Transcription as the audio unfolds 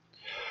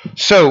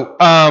So,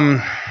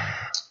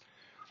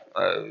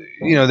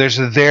 there's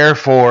a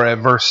therefore at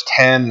verse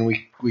 10, and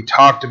we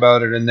talked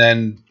about it, and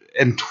then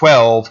in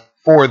 12,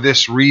 for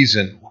this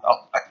reason.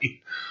 Well,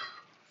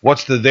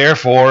 what's the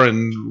therefore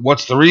and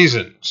what's the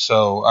reason?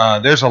 So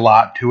there's a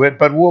lot to it,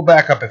 but we'll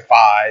back up at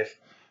 5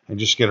 and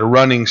just get a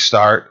running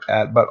start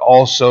at, but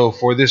also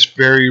for this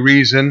very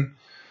reason,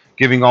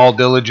 giving all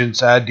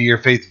diligence, add to your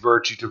faith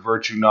virtue, to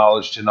virtue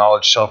knowledge, to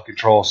knowledge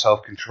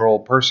self-control,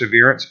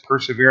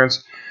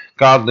 perseverance,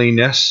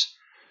 godliness,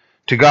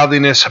 to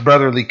godliness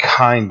brotherly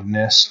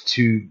kindness,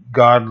 to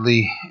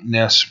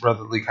godliness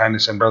brotherly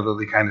kindness, and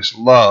brotherly kindness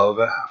love.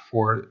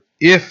 For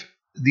if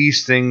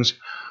these things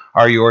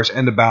are yours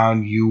and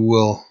abound, you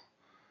will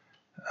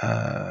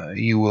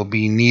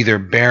be neither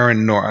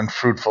barren nor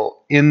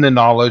unfruitful in the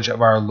knowledge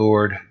of our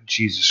Lord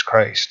Jesus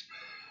Christ.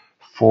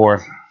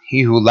 For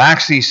he who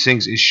lacks these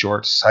things is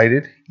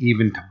short-sighted,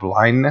 even to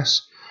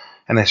blindness,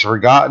 and has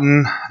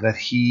forgotten that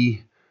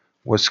he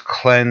was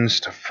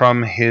cleansed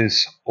from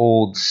his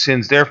old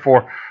sins.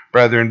 Therefore,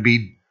 brethren,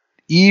 be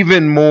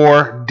even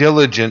more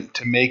diligent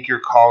to make your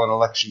call and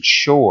election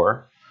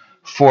sure.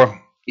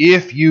 For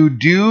if you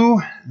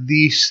do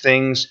these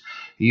things,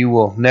 you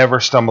will never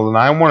stumble. And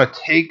I want to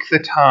take the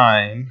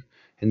time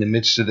in the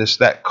midst of this,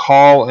 that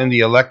call and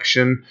the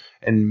election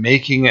and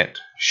making it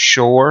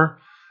sure.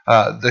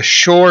 The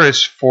sure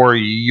is for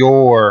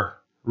your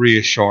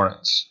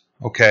reassurance,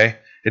 okay?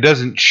 It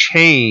doesn't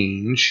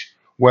change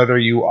whether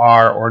you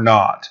are or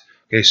not.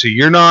 Okay, so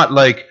you're not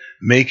like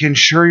making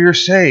sure you're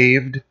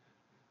saved.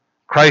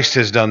 Christ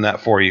has done that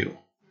for you.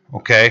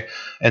 Okay,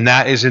 and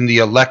that is in the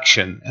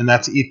election, and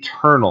that's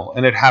eternal,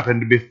 and it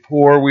happened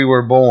before we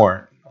were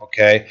born.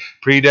 Okay,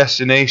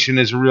 predestination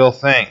is a real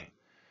thing.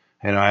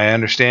 And I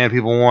understand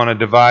people want to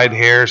divide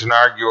hairs and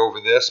argue over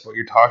this, but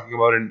you're talking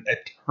about an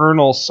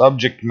eternal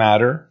subject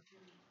matter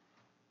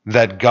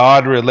that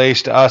God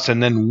relates to us,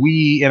 and then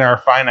we, in our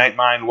finite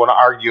mind, want to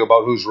argue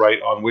about who's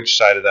right on which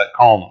side of that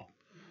column.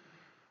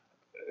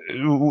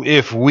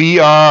 If we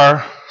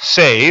are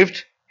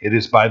saved, it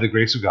is by the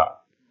grace of God.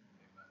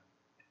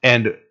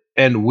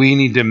 And we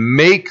need to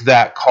make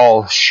that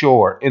call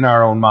sure in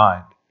our own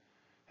mind,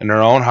 in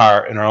our own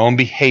heart, in our own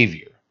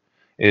behavior,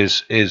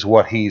 is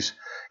what he's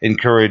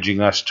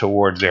encouraging us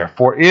towards there.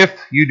 For if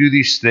you do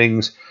these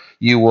things,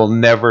 you will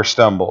never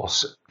stumble.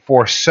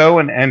 For so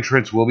an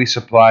entrance will be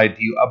supplied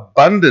to you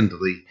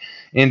abundantly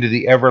into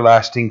the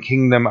everlasting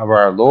kingdom of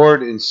our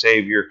Lord and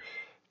Savior,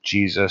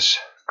 Jesus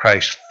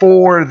Christ.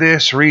 For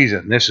this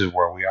reason, this is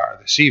where we are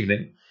this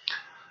evening,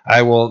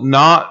 I will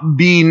not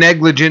be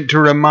negligent to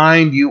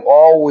remind you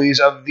always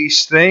of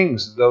these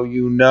things, though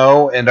you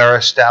know and are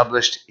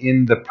established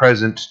in the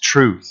present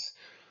truth.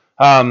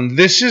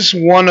 This is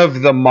one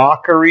of the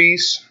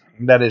mockeries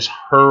that is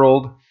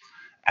hurled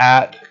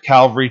at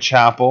Calvary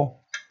Chapel,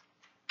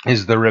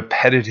 is the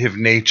repetitive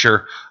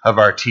nature of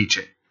our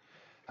teaching.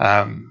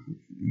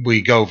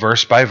 We go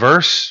verse by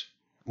verse.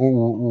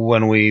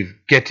 When we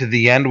get to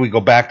the end, we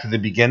go back to the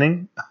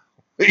beginning.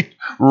 We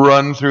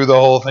run through the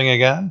whole thing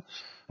again.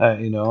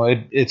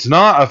 It's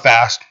not a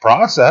fast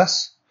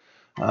process.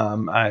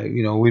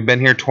 We've been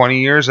here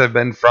 20 years. I've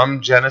been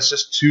from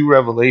Genesis to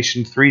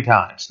Revelation 3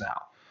 times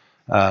now.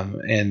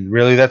 And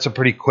really, that's a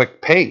pretty quick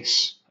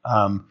pace.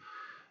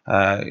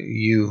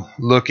 You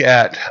look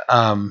at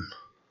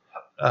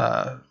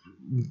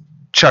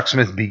Chuck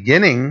Smith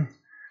beginning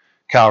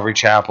Calvary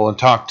Chapel and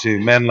talk to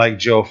men like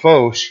Joe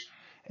Focht,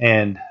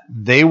 and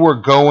they were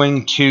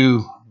going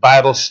to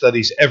Bible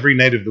studies every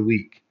night of the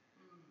week.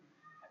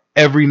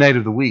 Every night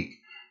of the week.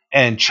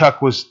 And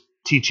Chuck was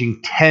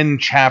teaching 10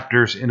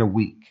 chapters in a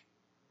week.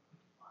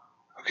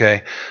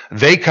 Okay?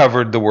 They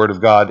covered the Word of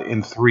God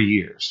in 3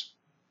 years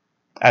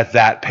at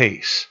that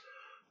pace.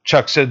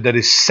 Chuck said that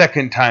his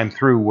second time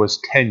through was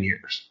 10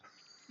 years.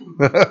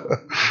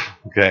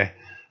 Okay?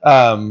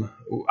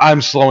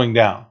 I'm slowing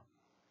down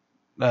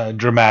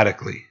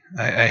dramatically.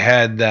 I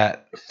had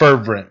that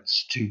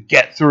fervence to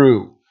get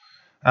through.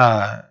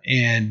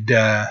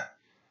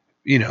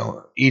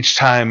 Each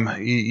time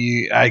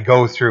I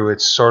go through,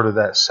 it's sort of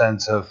that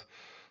sense of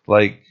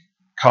like,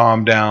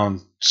 calm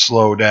down,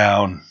 slow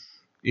down,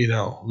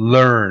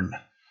 learn,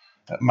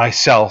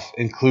 myself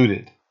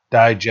included,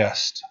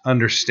 digest,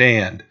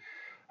 understand.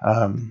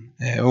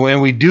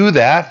 When we do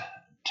that,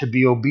 to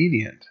be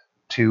obedient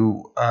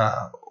to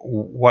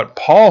what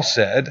Paul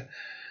said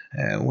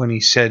when he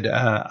said,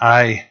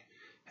 I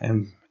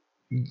am,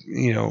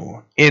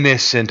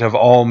 innocent of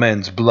all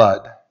men's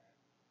blood,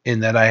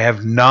 in that I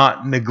have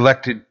not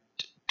neglected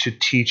to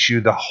teach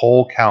you the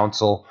whole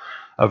counsel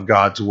of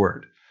God's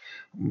word.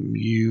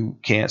 You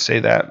can't say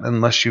that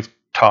unless you've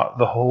taught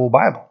the whole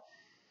Bible.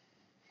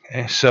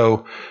 Okay?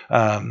 So,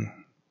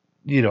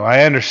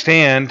 I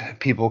understand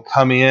people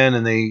come in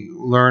and they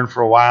learn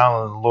for a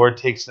while and the Lord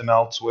takes them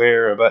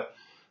elsewhere, but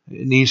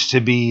it needs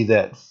to be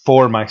that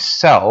for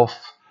myself,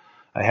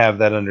 I have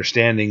that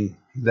understanding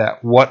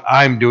that what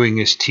I'm doing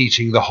is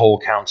teaching the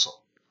whole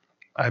counsel.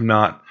 I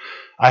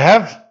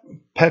have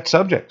pet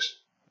subjects,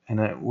 and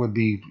it would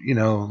be,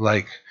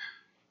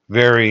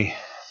 very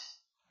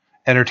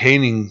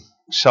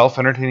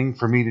self-entertaining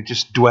for me to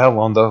just dwell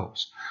on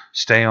those,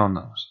 stay on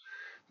those.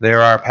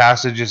 There are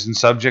passages and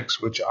subjects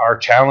which are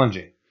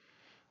challenging,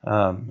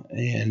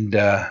 and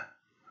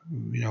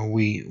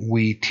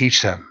we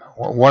teach them.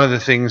 One of the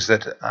things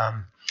that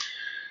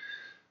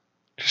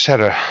just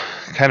had a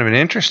kind of an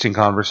interesting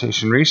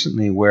conversation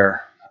recently,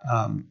 where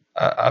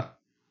a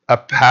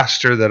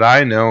pastor that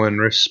I know and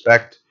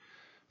respect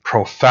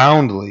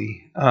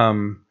profoundly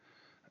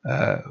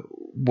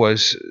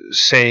was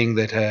saying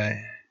that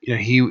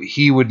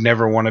he would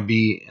never want to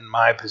be in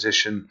my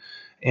position,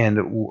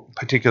 and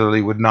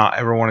particularly would not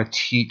ever want to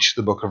teach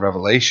the book of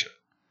Revelation.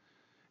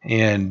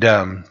 And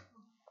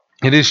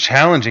it is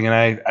challenging, and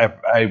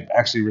I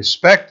actually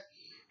respect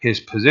his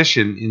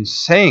position in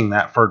saying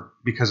that,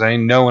 because I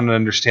know and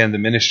understand the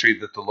ministry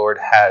that the Lord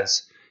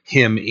has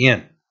him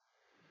in.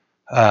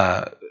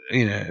 But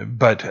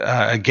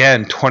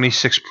again,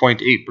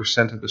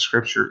 26.8% of the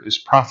Scripture is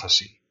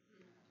prophecy.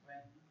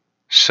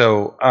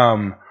 So,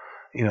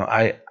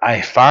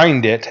 I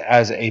find it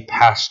as a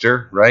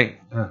pastor, right?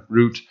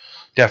 Root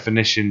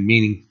definition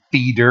meaning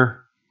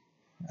feeder.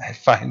 I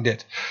find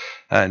it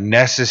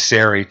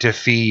necessary to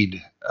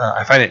feed.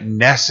 I find it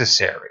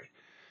necessary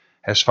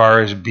as far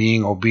as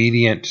being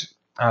obedient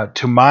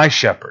to my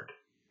shepherd,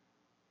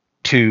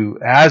 to,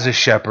 as a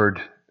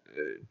shepherd,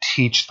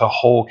 teach the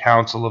whole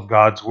counsel of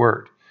God's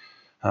word.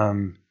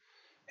 And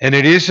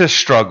it is a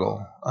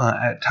struggle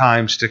at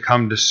times to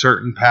come to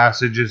certain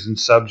passages and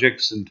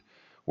subjects and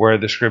where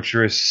the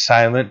Scripture is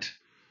silent,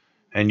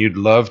 and you'd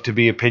love to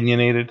be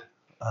opinionated.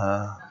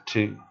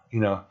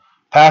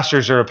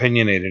 Pastors are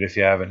opinionated, if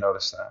you haven't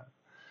noticed that.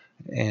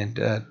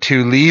 And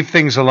to leave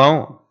things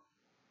alone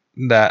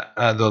that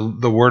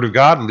the Word of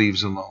God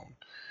leaves alone.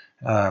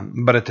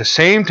 But at the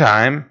same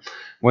time,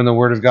 when the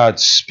Word of God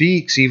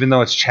speaks, even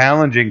though it's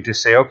challenging to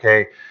say,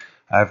 okay,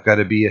 I've got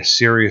to be a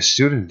serious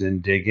student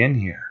and dig in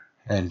here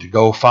and to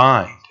go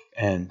find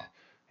and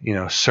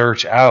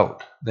search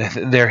out.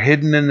 They're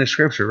hidden in the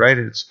Scripture, right?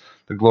 It's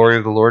the glory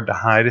of the Lord to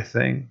hide a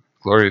thing,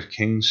 glory of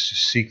kings to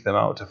seek them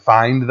out, to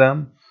find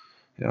them.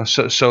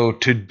 So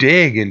to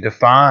dig and to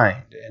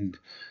find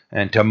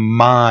and to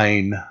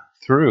mine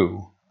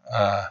through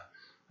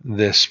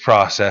this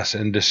process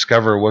and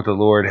discover what the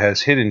Lord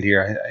has hidden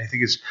here, I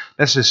think it's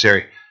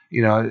necessary.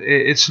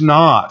 It's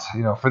not,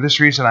 for this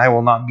reason, I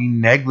will not be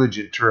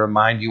negligent to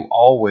remind you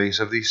always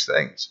of these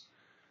things.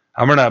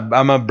 I'm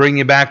gonna bring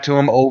you back to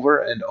them over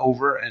and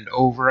over and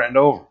over and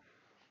over.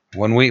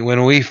 When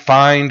we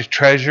find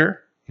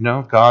treasure,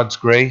 God's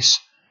grace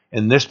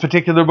in this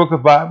particular book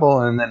of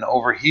Bible, and then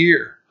over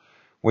here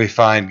we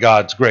find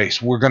God's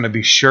grace, we're going to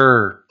be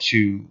sure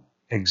to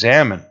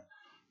examine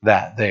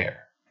that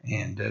there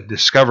and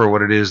discover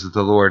what it is that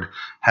the Lord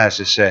has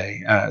to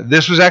say.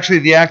 This was actually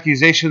the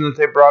accusation that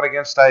they brought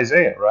against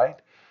Isaiah, right?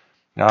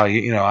 Now,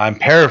 I'm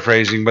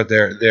paraphrasing, but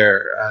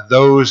they're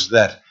those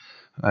that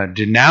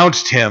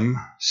denounced him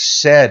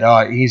said,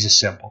 "Oh, he's a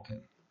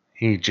simpleton.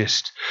 He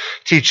just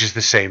teaches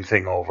the same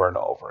thing over and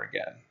over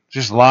again,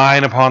 just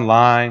line upon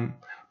line,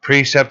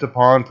 precept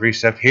upon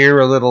precept, here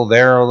a little,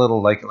 there a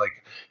little, like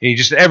he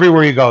just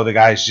everywhere you go, the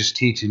guy's just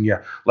teaching you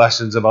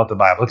lessons about the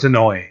Bible. It's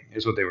annoying,"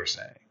 is what they were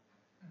saying.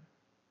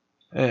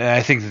 And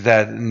I think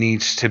that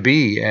needs to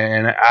be,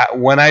 and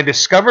when I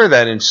discover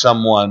that in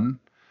someone,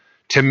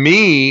 to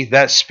me,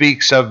 that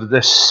speaks of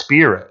the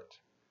Spirit,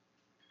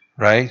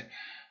 right?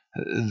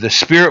 The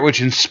Spirit which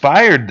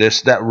inspired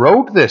this, that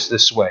wrote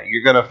this way.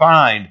 You're going to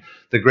find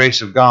the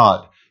grace of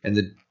God in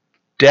the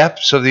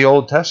depths of the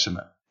Old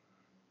Testament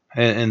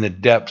and in the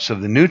depths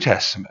of the New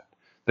Testament.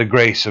 The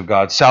grace of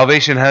God.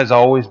 Salvation has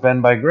always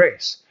been by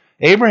grace.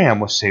 Abraham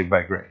was saved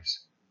by grace,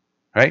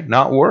 right?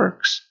 Not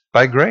works,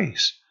 by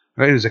grace.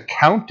 Right? It was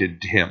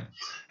accounted to him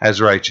as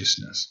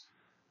righteousness.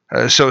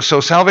 So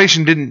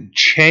salvation didn't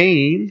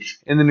change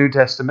in the New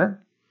Testament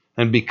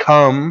and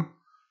become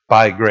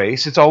by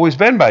grace. It's always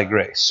been by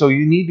grace. So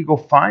you need to go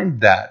find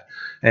that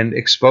and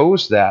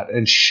expose that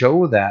and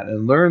show that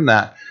and learn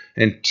that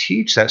and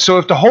teach that. So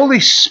if the Holy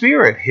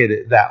Spirit hid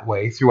it that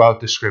way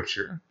throughout the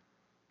Scripture,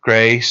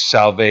 grace,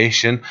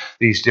 salvation,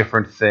 these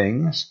different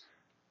things,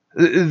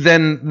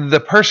 then the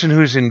person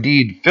who's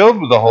indeed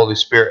filled with the Holy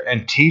Spirit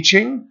and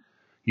teaching,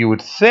 you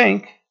would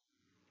think,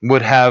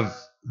 would have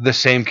the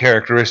same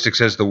characteristics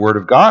as the Word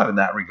of God in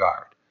that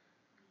regard.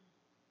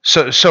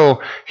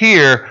 So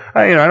here,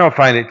 I don't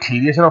find it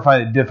tedious. I don't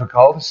find it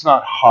difficult. It's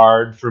not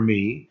hard for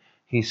me,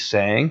 he's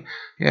saying,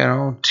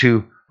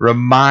 to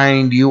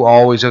remind you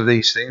always of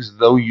these things,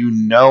 though you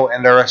know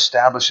and are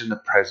established in the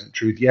present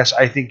truth. Yes,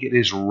 I think it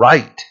is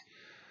right,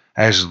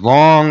 as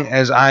long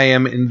as I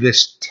am in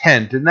this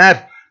tent. And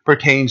that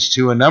pertains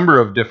to a number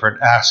of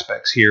different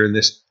aspects here in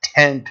this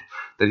tent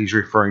that he's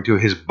referring to,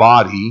 his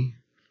body,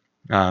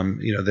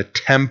 the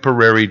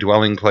temporary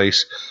dwelling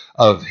place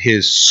of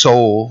his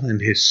soul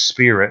and his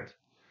spirit.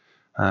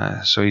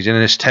 So he's in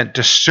this tent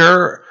to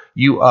stir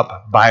you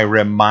up by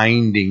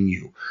reminding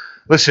you.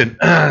 Listen,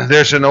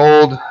 there's an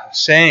old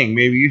saying,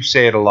 maybe you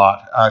say it a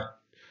lot,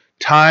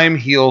 time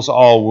heals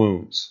all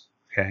wounds.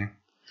 Okay,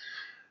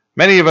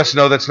 many of us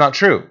know that's not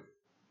true.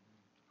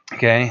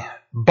 Okay?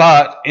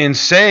 But in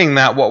saying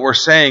that, what we're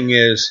saying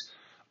is,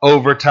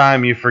 over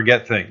time you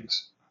forget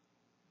things.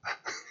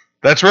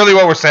 That's really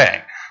what we're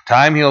saying.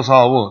 Time heals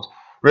all wounds.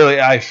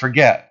 Really, I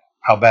forget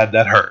how bad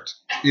that hurt.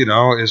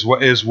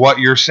 Is what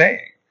you're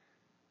saying.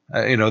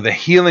 The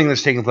healing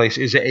that's taking place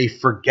is a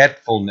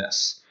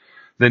forgetfulness,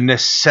 the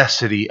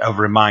necessity of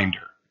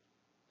reminder.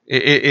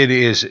 It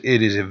is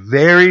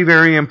very,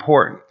 very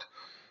important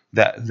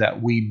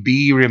that we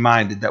be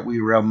reminded, that we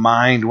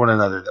remind one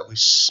another, that we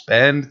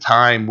spend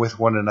time with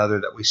one another,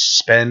 that we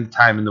spend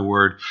time in the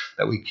Word,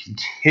 that we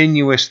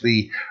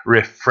continuously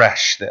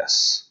refresh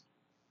this.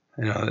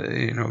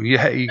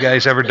 You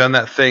guys ever done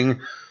that thing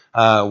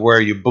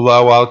where you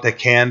blow out the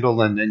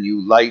candle and then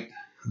you light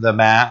the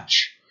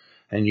match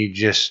and you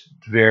just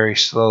very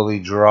slowly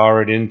draw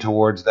it in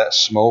towards that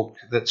smoke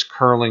that's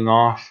curling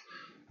off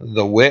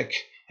the wick,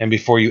 and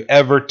before you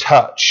ever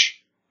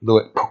touch the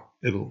wick,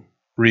 it'll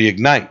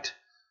reignite.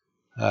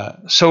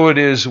 So it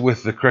is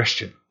with the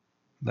Christian,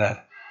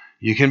 that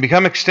you can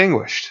become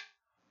extinguished,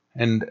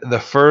 and the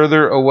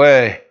further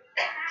away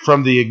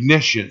from the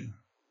ignition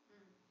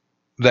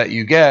that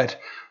you get,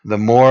 the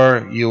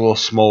more you will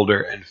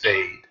smolder and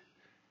fade.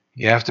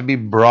 You have to be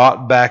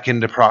brought back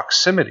into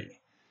proximity,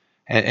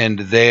 and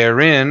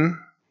therein,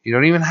 you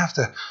don't even have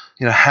to,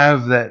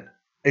 have that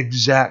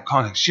exact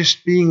context.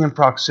 Just being in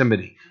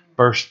proximity,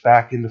 burst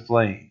back into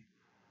flame,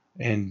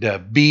 and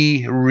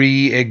be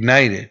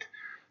reignited.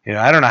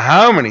 I don't know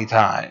how many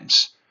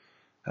times,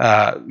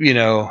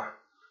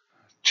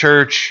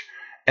 church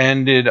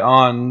ended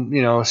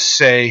on,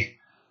 say,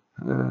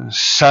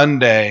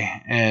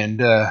 Sunday,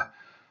 and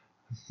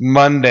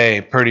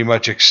Monday pretty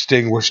much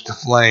extinguished the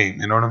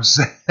flame. You know what I'm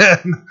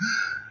saying?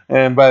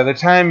 And by the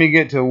time you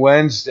get to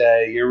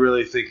Wednesday, you're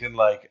really thinking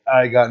like,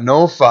 I got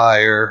no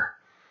fire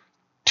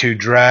to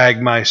drag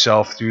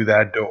myself through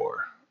that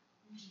door.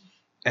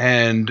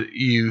 And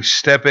you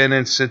step in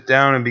and sit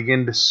down and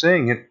begin to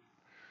sing. And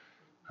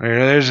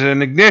there's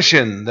an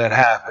ignition that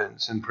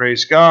happens, and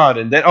praise God.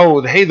 And then,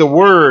 hey, the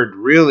Word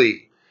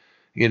really,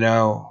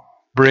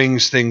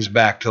 brings things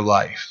back to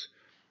life.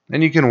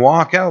 And you can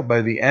walk out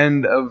by the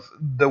end of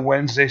the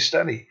Wednesday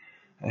study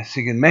and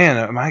thinking,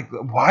 man,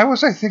 why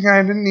was I thinking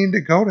I didn't need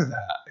to go to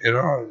that?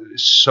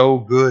 It's so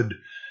good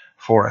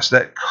for us.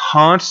 That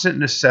constant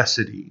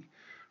necessity,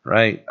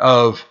 right,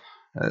 of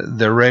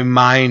the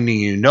reminding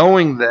you,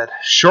 knowing that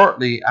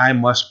shortly I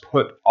must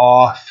put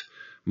off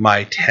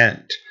my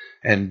tent.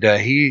 And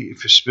he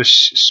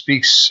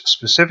speaks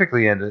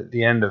specifically at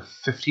the end of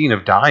 15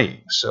 of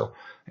dying. So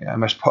I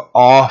must put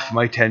off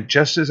my tent,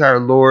 just as our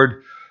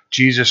Lord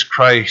Jesus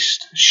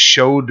Christ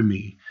showed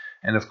me.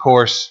 And of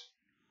course,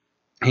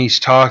 he's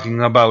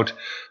talking about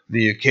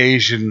the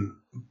occasion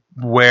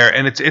where,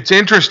 and it's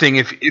interesting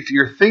if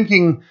you're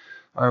thinking,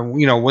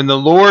 when the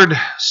Lord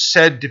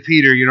said to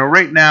Peter,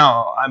 right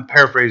now, I'm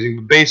paraphrasing,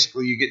 but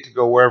basically you get to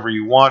go wherever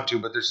you want to,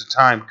 but there's a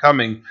time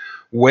coming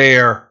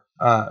where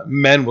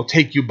men will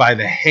take you by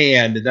the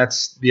hand, and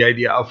that's the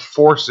idea of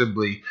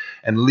forcibly,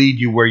 and lead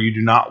you where you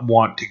do not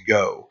want to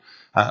go.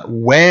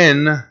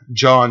 When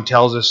John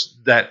tells us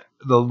that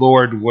the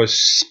Lord was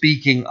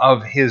speaking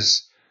of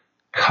his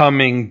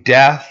coming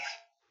death,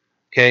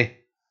 okay,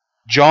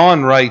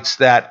 John writes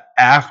that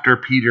after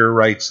Peter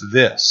writes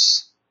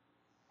this.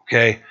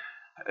 Okay,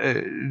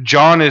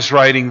 John is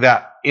writing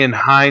that in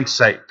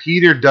hindsight.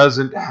 Peter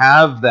doesn't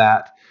have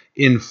that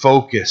in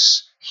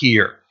focus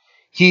here.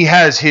 He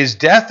has his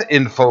death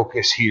in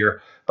focus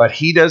here, but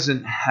he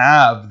doesn't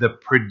have the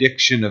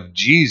prediction of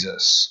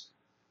Jesus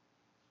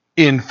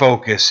in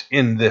focus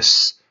in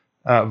this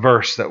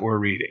verse that we're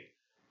reading.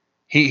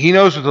 He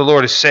knows what the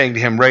Lord is saying to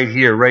him right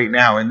here, right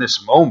now, in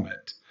this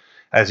moment,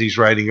 as he's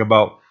writing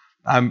about,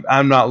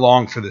 I'm not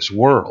long for this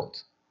world,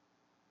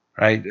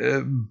 right?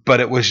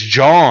 But it was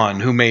John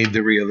who made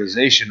the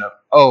realization of,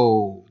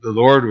 the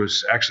Lord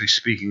was actually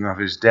speaking of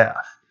his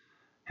death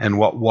and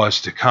what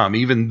was to come,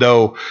 even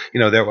though,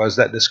 there was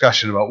that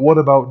discussion about what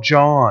about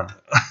John,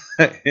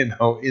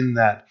 in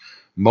that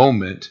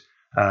moment.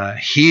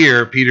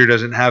 Here, Peter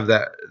doesn't have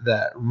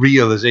that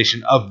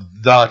realization of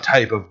the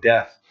type of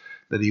death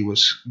that he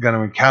was going to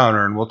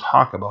encounter, and we'll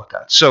talk about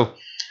that. So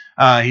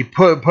he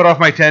put off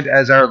my tent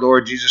as our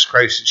Lord Jesus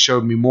Christ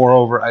showed me.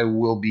 Moreover, I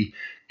will be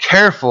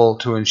careful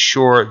to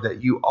ensure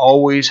that you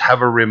always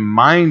have a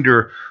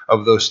reminder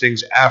of those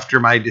things after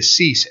my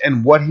decease.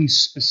 And what he's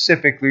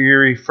specifically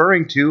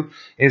referring to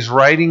is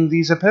writing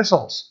these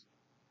epistles.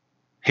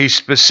 He's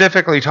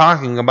specifically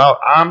talking about,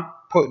 I'm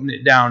putting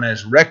it down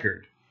as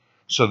record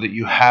so that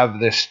you have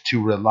this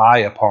to rely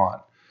upon.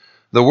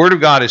 The Word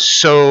of God is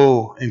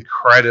so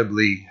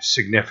incredibly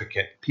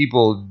significant.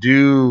 People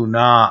do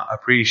not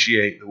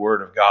appreciate the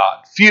Word of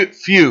God.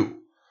 Few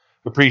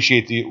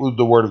appreciate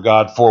the Word of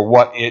God for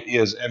what it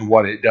is and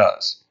what it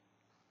does.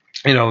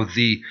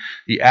 The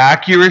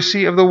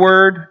accuracy of the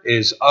Word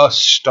is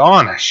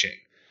astonishing.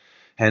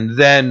 And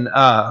then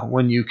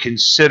when you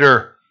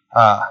consider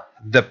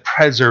the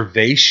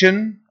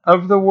preservation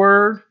of the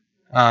Word,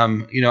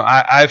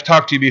 I've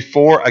talked to you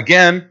before,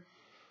 again,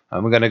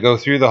 I'm going to go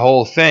through the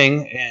whole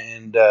thing,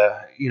 and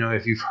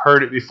if you've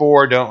heard it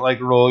before, don't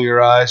roll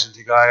your eyes and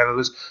think, "Oh, I got to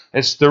listen."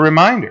 It's the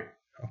reminder,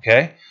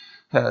 okay?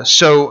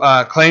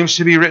 Claims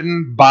to be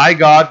written by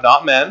God,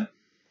 not men.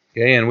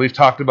 Okay, and we've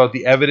talked about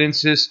the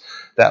evidences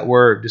that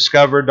were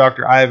discovered.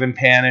 Dr. Ivan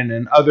Panin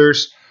and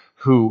others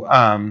who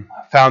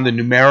found the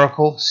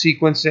numerical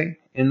sequencing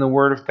in the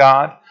Word of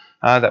God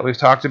that we've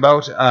talked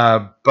about,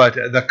 but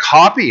the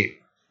copying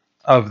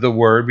of the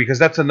Word, because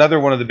that's another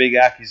one of the big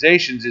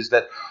accusations, is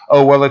that,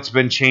 oh, well, it's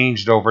been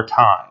changed over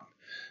time.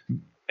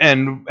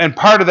 And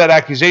part of that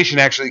accusation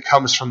actually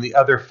comes from the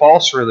other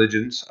false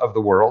religions of the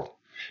world,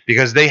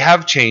 because they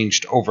have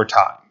changed over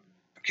time.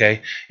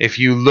 Okay, if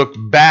you look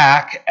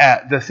back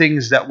at the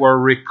things that were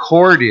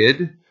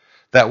recorded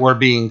that were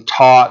being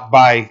taught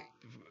by,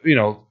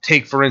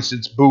 take for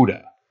instance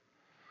Buddha.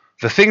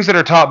 The things that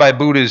are taught by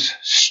Buddha's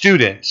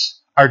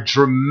students are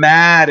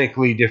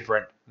dramatically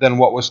different than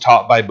what was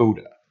taught by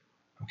Buddha.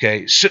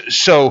 Okay,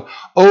 so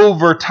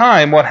over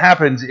time, what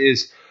happens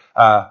is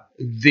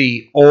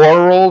the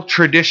oral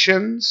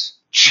traditions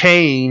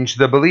change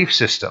the belief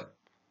system.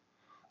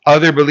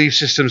 Other belief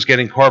systems get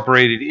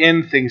incorporated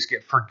in, things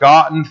get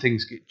forgotten,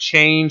 things get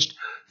changed,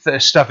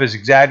 stuff is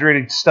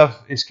exaggerated, stuff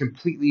is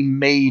completely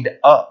made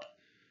up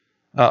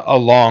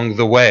along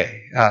the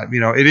way.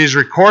 It is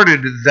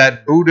recorded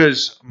that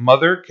Buddha's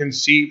mother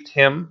conceived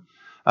him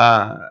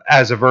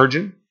as a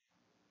virgin,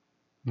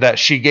 that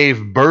she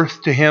gave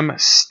birth to him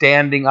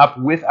standing up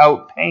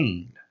without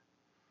pain,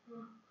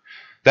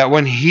 that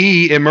when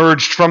he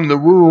emerged from the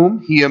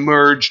womb, he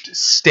emerged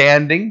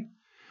standing,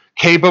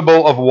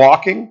 capable of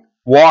walking,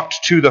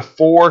 walked to the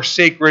 4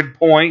 sacred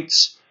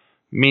points,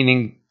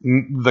 meaning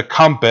the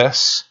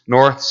compass,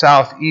 north,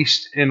 south,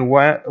 east, and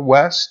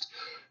west,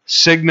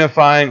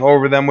 signifying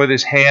over them with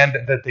his hand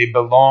that they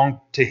belonged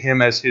to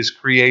him as his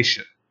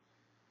creation.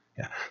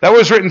 Yeah. That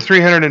was written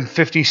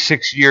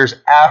 356 years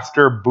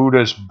after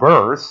Buddha's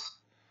birth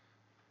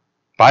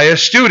by a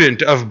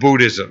student of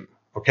Buddhism.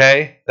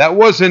 Okay? That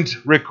wasn't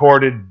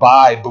recorded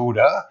by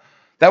Buddha.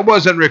 That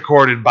wasn't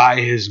recorded by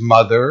his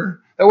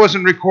mother. That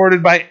wasn't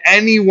recorded by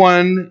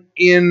anyone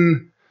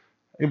in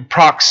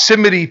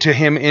proximity to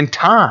him in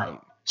time.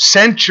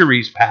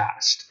 Centuries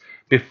passed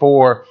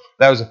before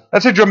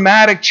that's a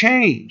dramatic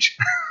change.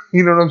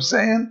 You know what I'm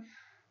saying?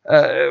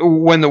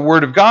 When the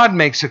Word of God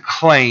makes a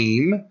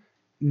claim,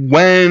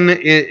 when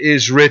it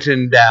is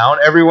written down,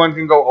 everyone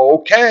can go,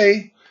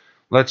 okay,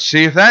 let's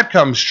see if that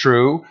comes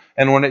true.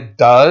 And when it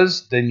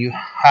does, then you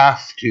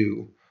have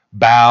to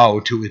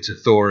bow to its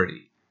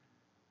authority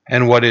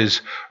and what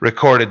is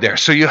recorded there.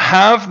 So you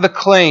have the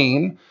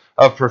claim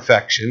of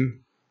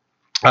perfection,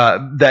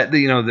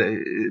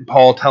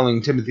 Paul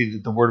telling Timothy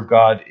that the Word of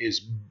God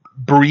is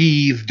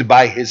breathed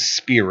by His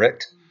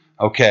Spirit.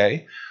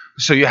 Okay,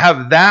 so you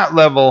have that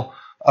level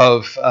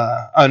of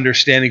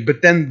understanding,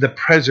 but then the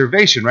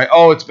preservation, right?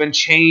 Oh, it's been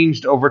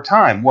changed over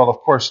time. Well, of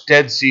course,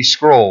 Dead Sea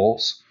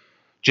Scrolls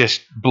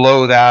just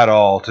blow that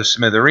all to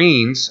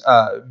smithereens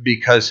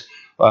because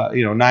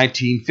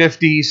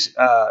 1950s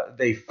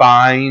they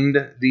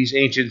find these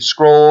ancient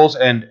scrolls,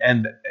 and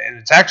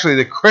it's actually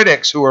the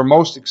critics who are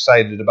most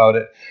excited about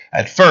it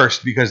at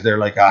first, because they're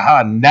like,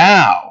 aha,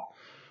 now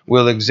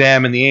we'll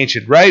examine the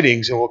ancient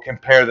writings and we'll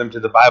compare them to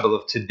the Bible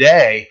of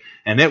today,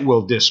 and it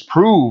will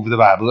disprove the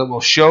Bible. It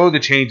will show the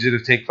changes that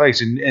have taken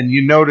place. And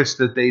you notice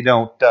that they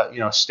don't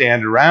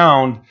stand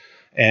around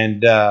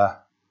and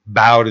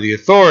bow to the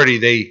authority.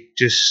 They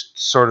just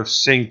sort of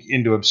sink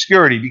into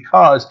obscurity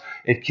because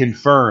it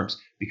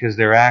confirms, because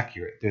they're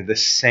accurate, they're the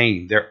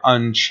same, they're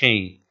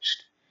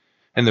unchanged.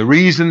 And the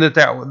reason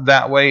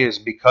that way is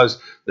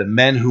because the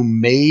men who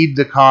made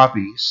the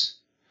copies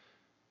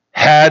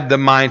had the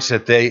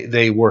mindset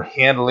they were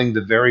handling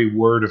the very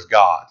Word of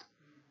God.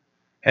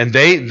 And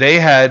they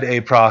had a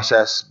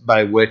process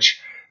by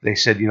which they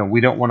said,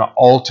 we don't want to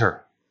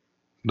alter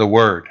the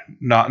Word,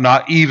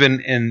 not even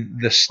in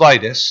the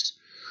slightest.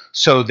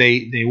 So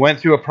they went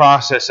through a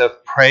process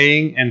of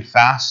praying and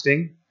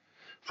fasting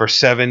for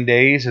 7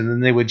 days, and then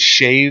they would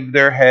shave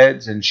their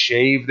heads and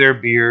shave their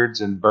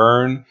beards and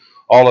burn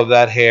all of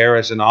that hair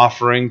as an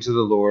offering to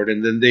the Lord,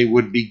 and then they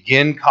would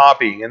begin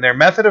copying. And their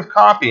method of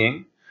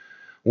copying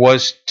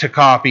was to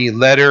copy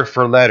letter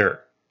for letter,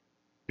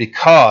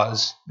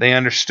 because they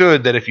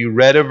understood that if you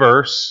read a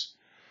verse,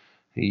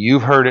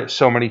 you've heard it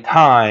so many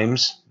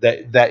times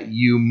that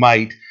you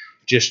might,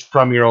 just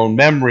from your own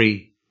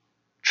memory,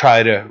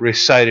 try to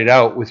recite it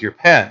out with your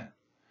pen.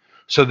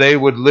 So they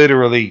would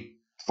literally,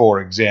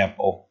 for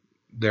example,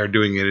 they're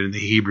doing it in the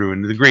Hebrew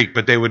and the Greek,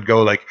 but they would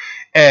go like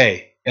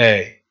A,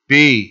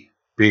 B,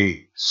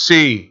 B,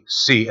 C,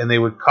 C, and they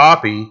would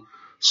copy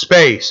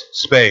space,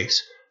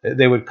 space.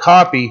 They would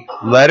copy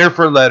letter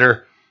for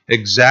letter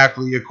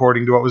exactly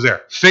according to what was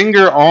there.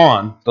 Finger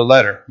on the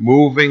letter,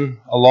 moving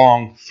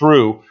along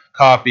through,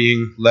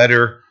 copying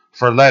letter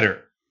for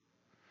letter.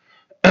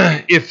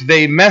 If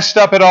they messed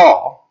up at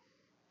all,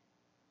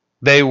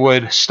 they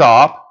would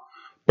stop,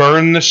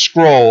 burn the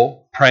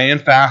scroll, pray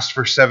and fast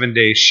for 7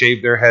 days,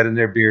 shave their head and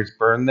their beards,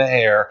 burn the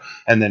hair,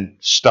 and then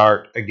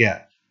start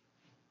again.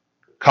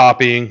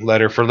 copying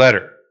letter for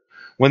letter.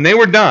 When they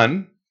were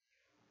done,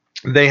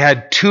 they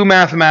had two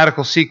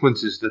mathematical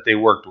sequences that they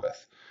worked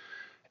with.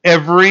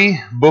 Every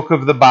book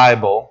of the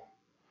Bible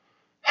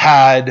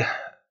had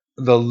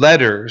the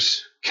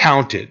letters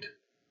counted.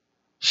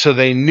 So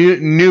they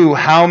knew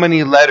how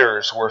many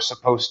letters were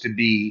supposed to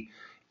be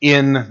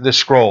in the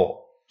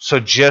scroll. So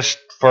just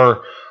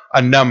for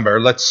a number,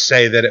 let's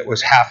say that it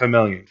was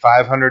 500,000,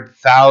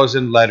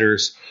 500,000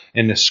 letters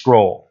in the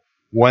scroll.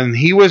 When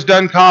he was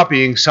done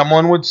copying,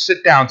 someone would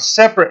sit down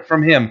separate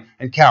from him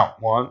and count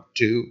 1,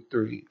 2,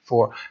 3,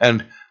 4.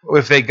 And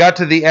if they got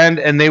to the end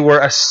and they were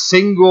a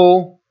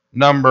single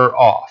number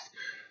off,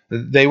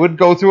 they would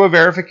go through a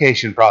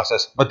verification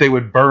process, but they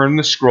would burn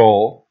the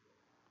scroll.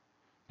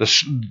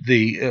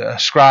 The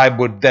scribe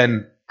would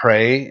then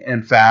pray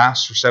and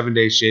fast for 7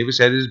 days, shave his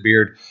head, his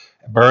beard,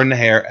 burn the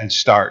hair, and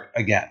start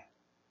again.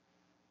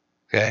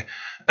 Okay.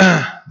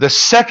 The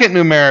second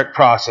numeric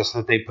process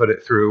that they put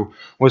it through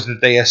was that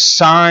they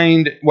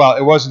assigned, well,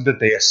 it wasn't that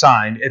they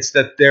assigned, it's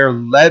that their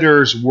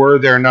letters were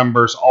their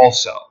numbers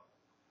also.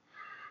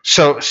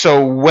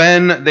 So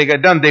when they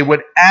got done, they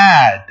would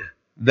add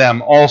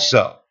them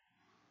also.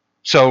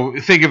 So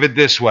think of it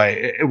this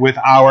way. With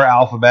our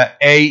alphabet,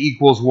 A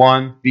equals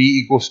 1,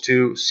 B equals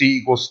 2, C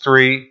equals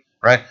 3,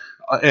 right?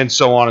 And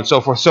so on and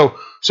so forth. So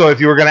if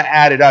you were going to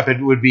add it up,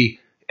 it would be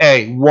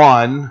A,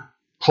 1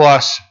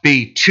 plus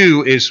B,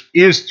 2 is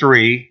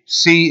 3,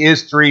 C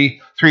is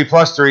 3, 3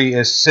 plus 3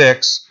 is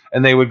 6,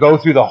 and they would go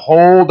through the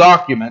whole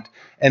document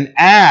and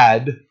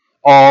add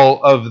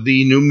all of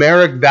the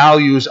numeric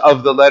values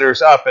of the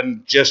letters up.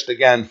 And just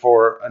again,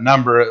 for a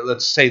number,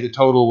 let's say the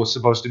total was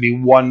supposed to be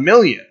 1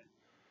 million.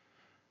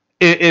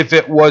 If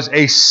it was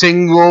a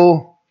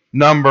single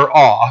number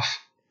off,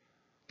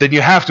 then you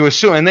have to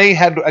assume, and they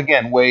had,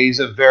 again, ways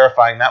of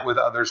verifying that with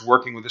others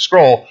working with the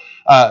scroll.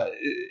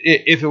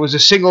 If it was a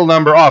single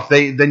number off,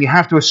 then you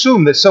have to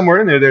assume that somewhere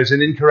in there's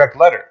an incorrect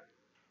letter.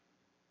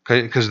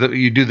 Because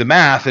you do the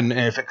math, and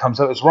if it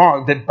comes out as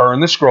wrong, then burn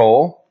the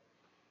scroll,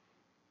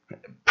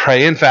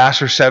 pray and fast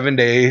for 7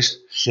 days,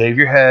 shave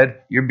your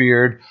head, your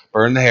beard,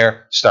 burn the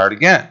hair, start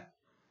again.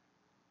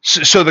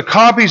 So the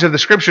copies of the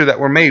scripture that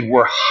were made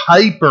were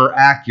hyper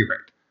accurate.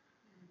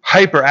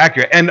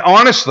 And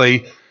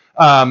honestly,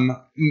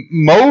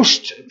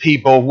 most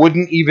people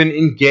wouldn't even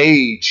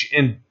engage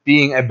in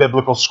being a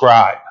biblical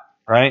scribe,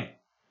 right?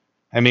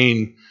 I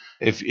mean,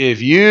 if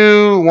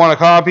you want a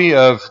copy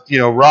of,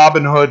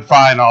 Robin Hood,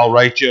 fine, I'll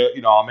write you,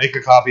 I'll make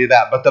a copy of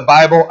that. But the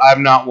Bible,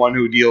 I'm not one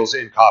who deals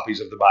in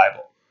copies of the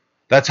Bible.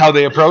 That's how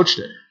they approached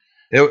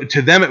it.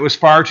 To them, it was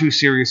far too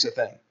serious a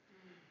thing.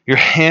 You're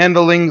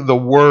handling the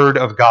Word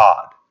of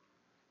God.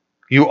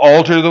 You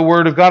alter the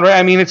Word of God, right?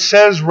 I mean, it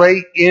says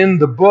right in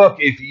the book,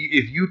 if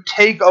you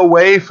take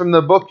away from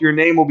the book, your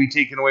name will be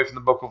taken away from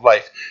the book of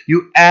life.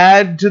 You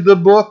add to the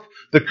book,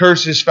 the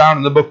curses found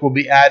in the book will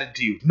be added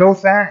to you. No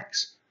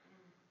thanks.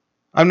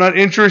 I'm not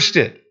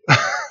interested.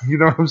 You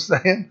know what I'm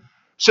saying?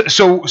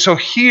 So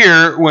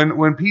here,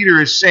 when Peter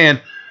is saying,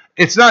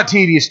 it's not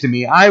tedious to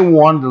me, I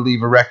wanted to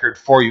leave a record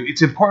for you.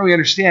 It's important we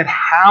understand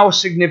how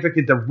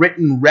significant the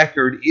written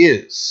record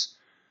is.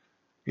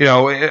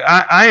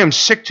 I am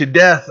sick to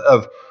death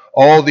of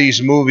all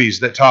these movies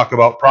that talk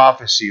about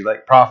prophecy,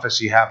 like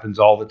prophecy happens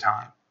all the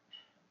time.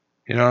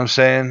 You know what I'm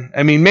saying?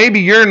 I mean,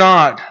 maybe you're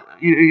not.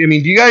 Do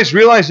you guys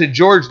realize that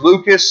George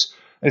Lucas,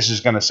 this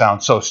is going to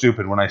sound so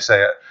stupid when I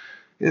say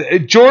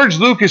it, George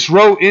Lucas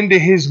wrote into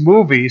his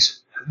movies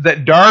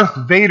that Darth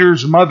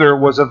Vader's mother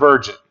was a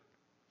virgin.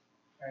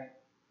 Right.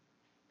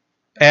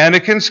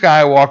 Anakin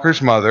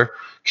Skywalker's mother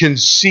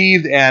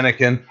conceived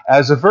Anakin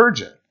as a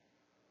virgin.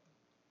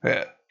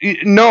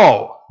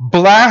 No,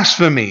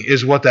 blasphemy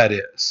is what that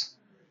is.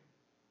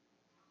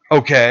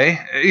 Okay,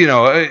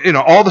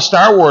 all the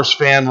Star Wars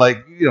fan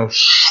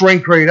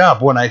shrink right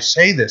up when I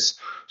say this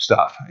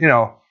stuff.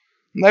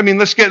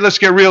 Let's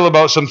get real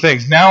about some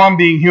things. Now I'm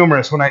being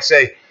humorous when I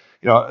say,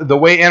 the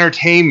way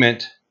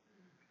entertainment,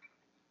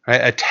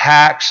 right,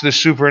 attacks the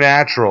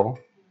supernatural.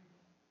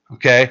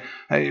 Okay,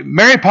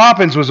 Mary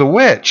Poppins was a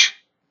witch,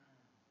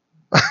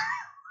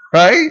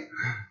 right?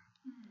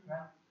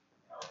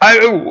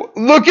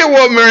 Look at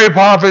what Mary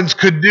Poppins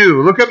could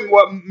do. Look at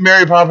what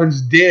Mary Poppins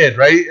did,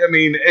 right? I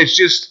mean, it's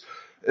just,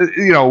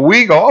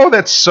 we go, oh,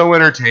 that's so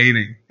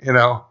entertaining,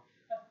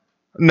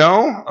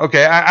 No?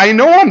 Okay, I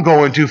know I'm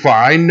going too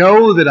far. I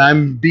know that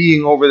I'm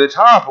being over the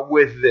top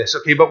with this,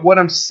 okay? But what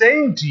I'm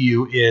saying to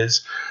you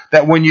is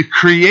that when you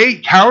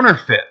create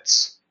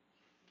counterfeits,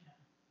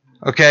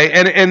 okay,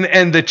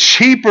 and the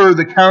cheaper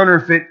the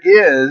counterfeit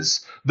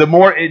is, the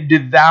more it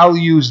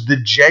devalues the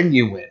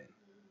genuine.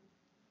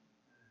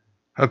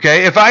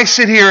 Okay, if I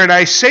sit here and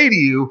I say to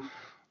you,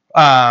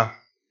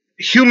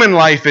 human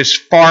life is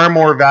far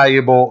more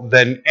valuable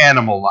than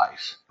animal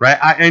life, right?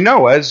 I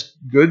know as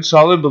good,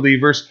 solid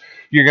believers,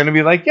 you're going to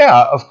be like,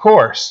 yeah, of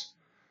course.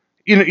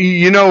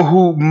 You know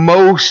who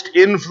most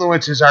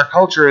influences our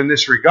culture in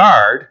this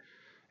regard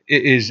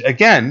is,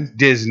 again,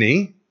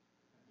 Disney,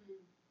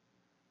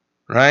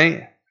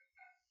 right?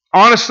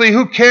 Honestly,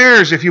 who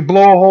cares if you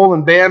blow a hole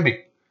in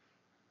Bambi?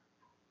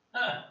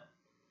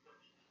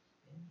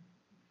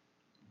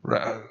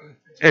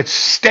 It's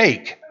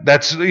steak.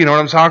 That's, you know what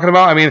I'm talking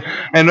about? I mean,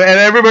 and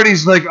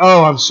everybody's like,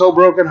 oh, I'm so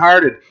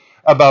brokenhearted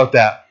about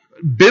that.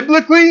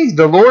 Biblically,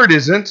 the Lord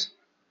isn't.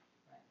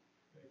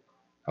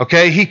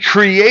 Okay? He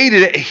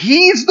created it.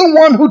 He's the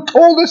one who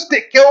told us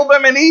to kill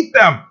them and eat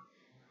them.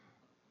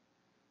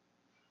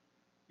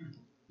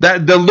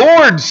 That the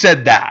Lord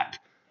said that.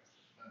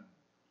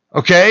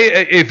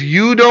 Okay? If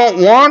you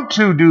don't want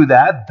to do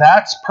that,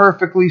 that's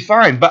perfectly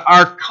fine. But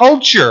our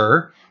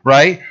culture,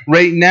 right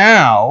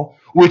now,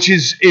 which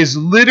is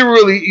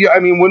literally, I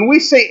mean, when we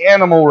say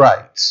animal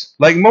rights,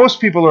 like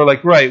most people are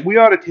like, right, we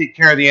ought to take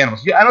care of the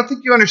animals. I don't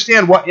think you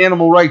understand what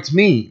animal rights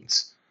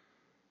means.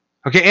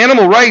 Okay,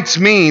 animal rights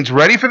means,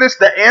 ready for this?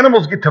 The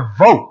animals get to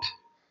vote.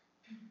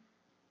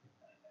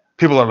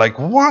 People are like,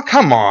 what?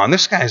 Come on,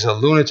 this guy's a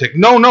lunatic.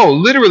 No,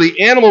 literally,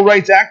 animal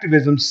rights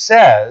activism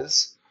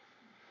says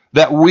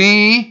that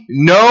we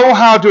know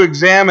how to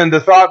examine the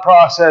thought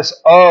process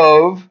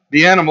of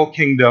the animal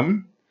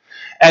kingdom,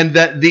 and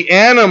that the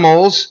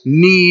animals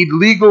need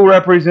legal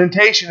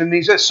representation in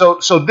these.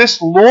 So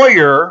this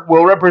lawyer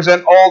will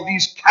represent all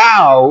these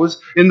cows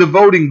in the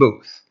voting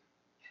booth.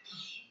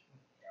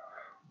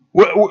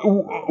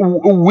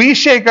 We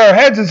shake our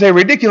heads and say,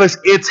 ridiculous.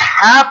 It's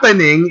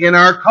happening in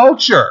our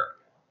culture.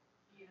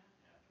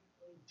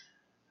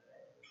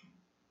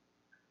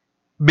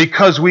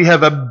 Because we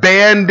have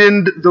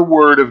abandoned the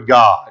Word of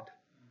God.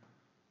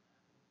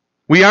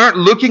 We aren't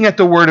looking at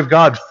the Word of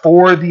God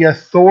for the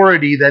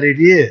authority that it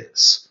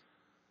is.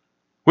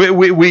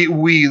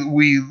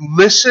 We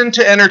listen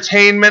to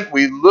entertainment,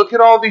 we look at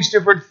all these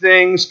different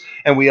things,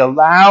 and we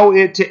allow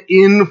it to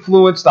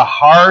influence the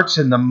hearts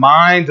and the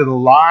minds and the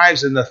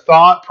lives and the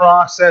thought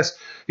process.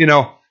 You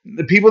know,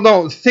 people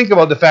don't think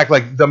about the fact,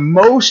 like, the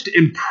most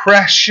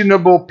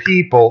impressionable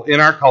people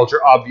in our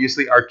culture,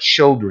 obviously, are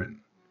children.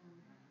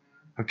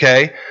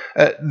 Okay?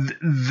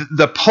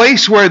 The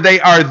place where they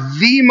are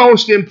the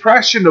most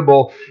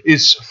impressionable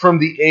is from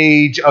the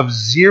age of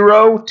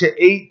 0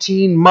 to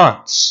 18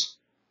 months.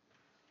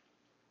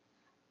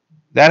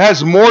 That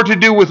has more to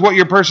do with what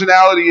your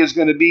personality is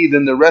going to be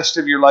than the rest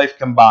of your life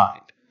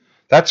combined.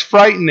 That's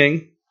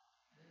frightening.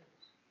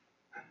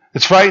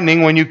 It's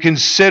frightening when you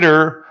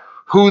consider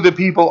who the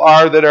people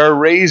are that are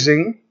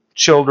raising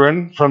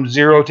children from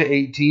 0 to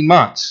 18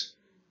 months.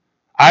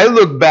 I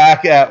look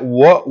back at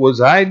what was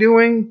I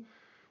doing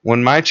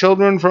when my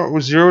children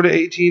were 0 to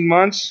 18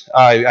 months.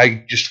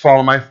 I just fall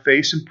on my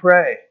face and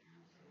pray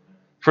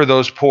for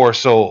those poor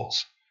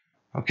souls.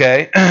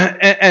 Okay,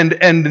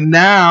 and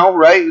now,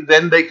 right,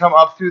 then they come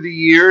up through the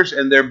years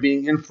and they're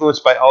being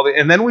influenced by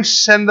and then we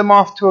send them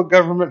off to a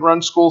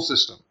government-run school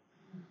system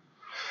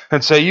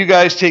and say, you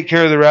guys take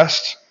care of the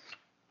rest.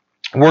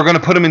 We're going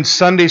to put them in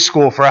Sunday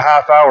school for a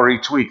half hour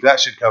each week. That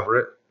should cover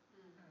it.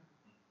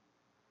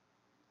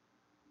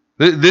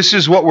 This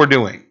is what we're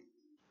doing.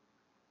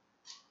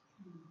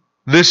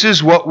 This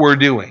is what we're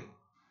doing.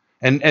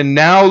 And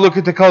now look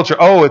at the culture.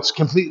 Oh, it's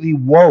completely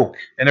woke.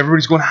 And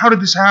everybody's going, how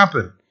did this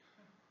happen?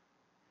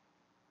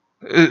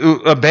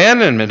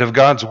 Abandonment of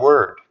God's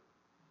word.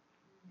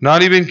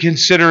 Not even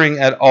considering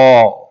at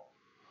all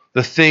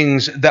the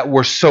things that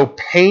were so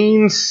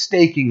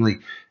painstakingly,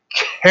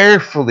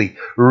 carefully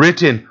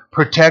written,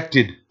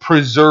 protected,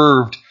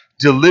 preserved,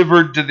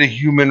 delivered to the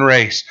human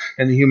race,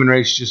 and the human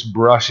race just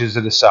brushes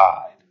it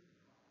aside.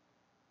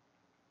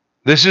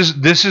 This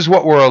is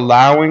what we're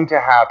allowing to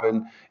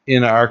happen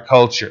in our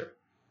culture.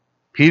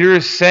 Peter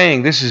is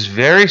saying this is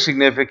very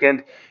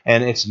significant,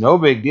 and it's no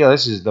big deal.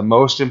 This is the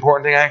most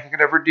important thing I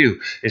could ever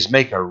do, is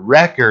make a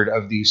record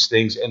of these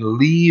things and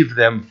leave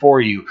them for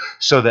you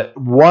so that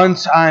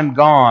once I'm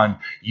gone,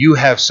 you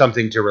have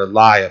something to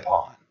rely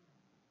upon.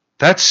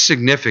 That's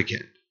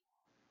significant.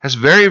 That's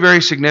very,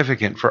 very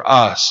significant for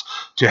us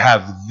to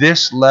have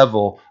this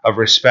level of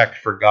respect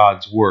for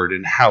God's word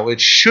and how it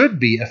should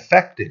be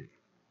affecting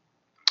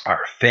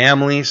our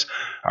families,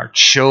 our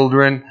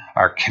children,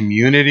 our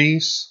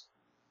communities.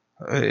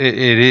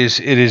 It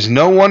is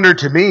no wonder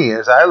to me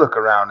as I look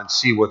around and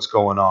see what's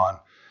going on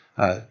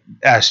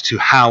as to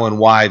how and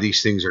why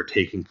these things are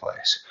taking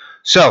place.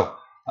 So,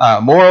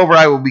 moreover,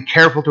 I will be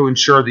careful to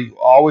ensure that you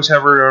always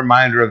have a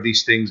reminder of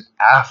these things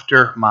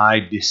after my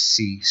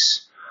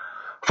decease.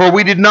 For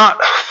we did not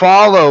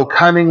follow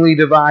cunningly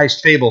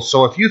devised fables.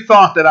 So if you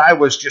thought that I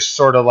was just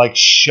sort of like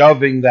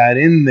shoving that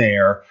in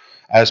there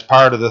as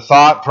part of the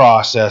thought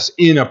process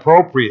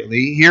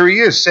inappropriately, here he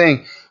is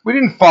saying, we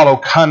didn't follow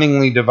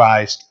cunningly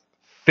devised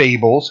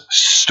fables,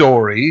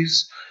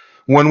 stories,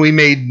 when we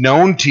made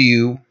known to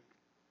you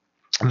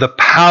the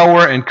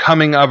power and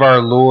coming of our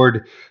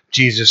Lord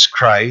Jesus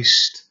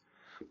Christ,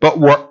 but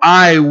were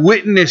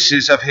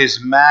eyewitnesses of his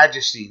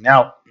majesty.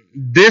 Now,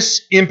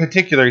 this in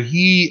particular,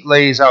 he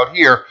lays out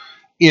here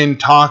in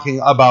talking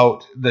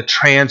about the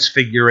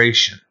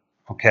transfiguration,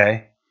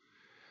 okay?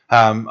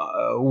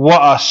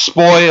 What a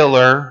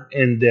spoiler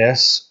in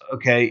this,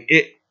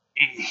 okay?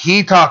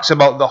 He talks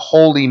about the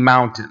holy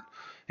mountain.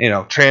 You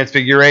know,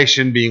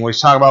 transfiguration being what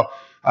he's talking about.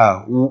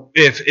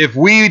 If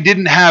we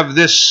didn't have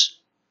this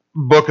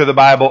book of the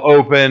Bible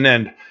open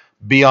and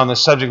be on the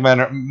subject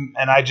matter,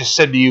 and I just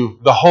said to you,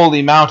 the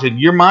holy mountain,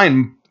 your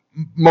mind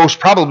most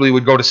probably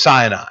would go to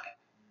Sinai.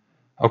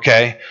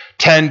 Okay?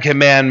 10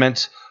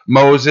 Commandments,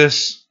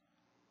 Moses,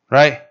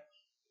 right?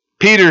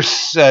 Peter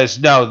says,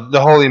 no,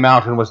 the holy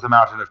mountain was the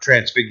mountain of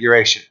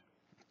transfiguration.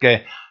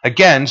 Okay?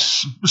 Again,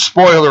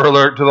 spoiler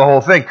alert to the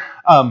whole thing.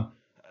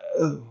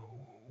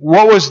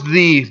 What was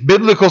the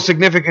biblical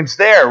significance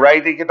there,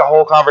 right? They get the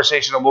whole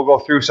conversation, and we'll go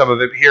through some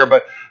of it here,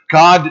 but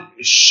God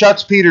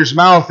shuts Peter's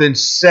mouth and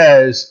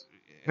says,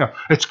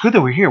 it's good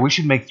that we're here. We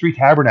should make 3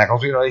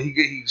 tabernacles.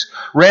 He's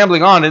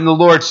rambling on, and the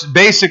Lord's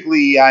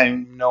basically, I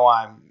know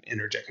I'm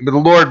interjecting, but the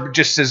Lord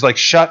just says,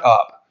 shut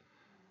up.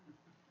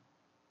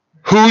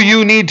 Who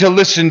you need to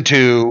listen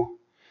to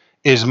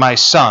is my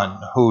son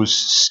who's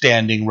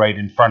standing right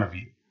in front of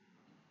you.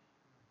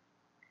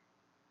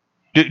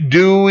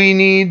 Do we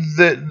need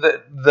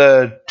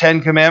the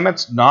 10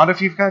 Commandments? Not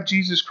if you've got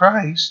Jesus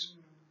Christ.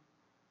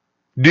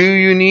 Do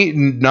you need?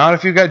 Not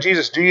if you've got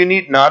Jesus. Do you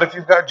need? Not if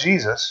you've got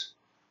Jesus.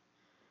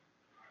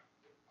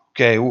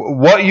 Okay,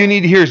 what you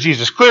need to hear is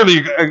Jesus.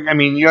 Clearly,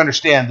 you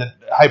understand that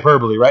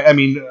hyperbole, right?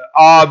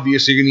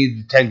 Obviously you're going to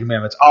need the 10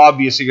 Commandments.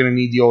 Obviously you're going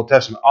to need the Old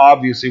Testament.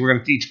 Obviously we're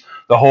going to teach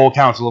the whole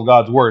counsel of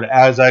God's Word,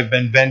 as I've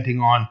been venting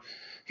on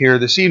here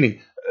this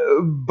evening.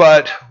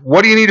 But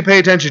what do you need to pay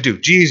attention to?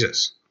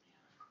 Jesus.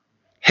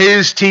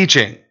 His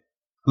teaching.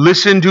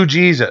 Listen to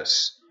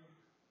Jesus.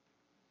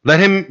 Let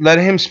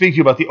him speak to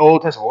you about the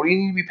Old Testament. What do you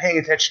need to be paying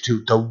attention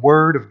to? The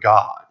Word of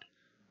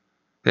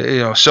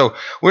God. So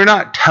we're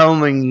not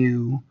telling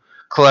you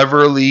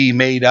cleverly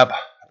made up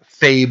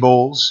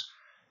fables,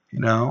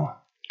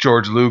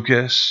 George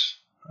Lucas,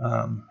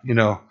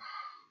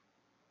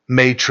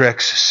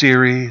 Matrix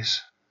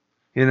series,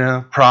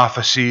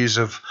 prophecies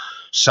of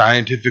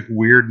scientific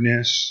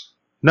weirdness.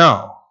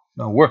 No,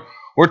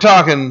 we're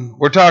talking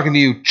to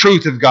you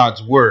truth of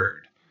God's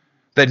Word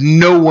that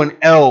no one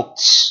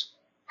else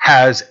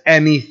has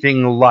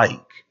anything like.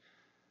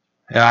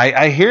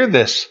 I hear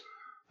this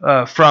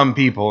from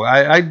people.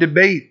 I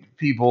debate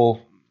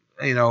people,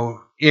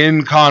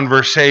 in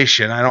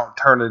conversation. I don't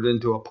turn it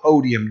into a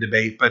podium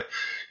debate, but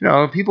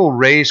people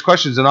raise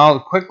questions, and I'll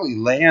quickly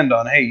land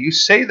on, hey, you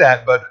say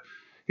that, but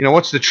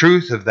what's the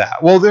truth of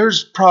that? Well,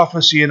 there's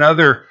prophecy in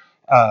other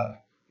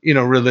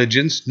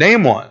religions.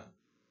 Name one.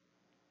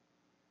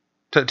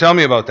 Tell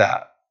me about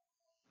that.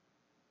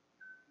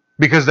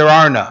 Because there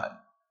are none.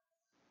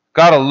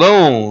 God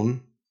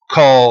alone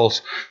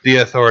calls the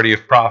authority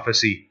of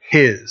prophecy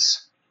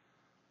his.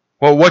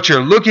 Well, what you're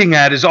looking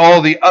at is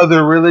all the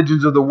other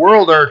religions of the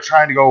world are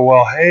trying to go,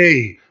 well,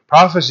 hey,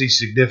 prophecy's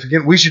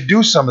significant. We should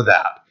do some of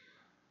that.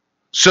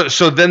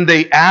 So then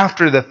they,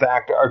 after the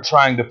fact, are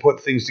trying to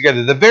put things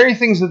together. The very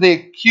things that they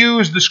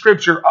accuse the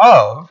Scripture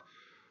of,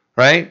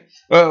 right?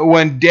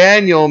 When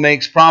Daniel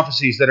makes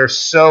prophecies that are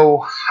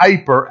so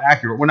hyper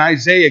accurate, when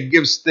Isaiah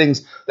gives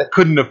things that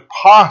couldn't have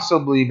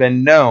possibly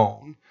been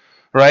known,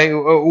 right?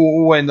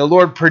 When the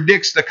Lord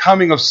predicts the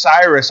coming of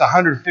Cyrus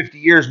 150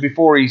 years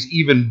before he's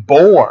even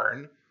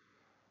born,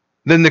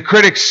 then the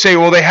critics say,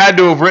 well, they had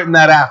to have written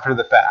that after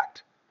the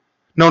fact.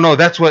 No,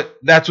 that's what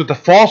the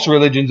false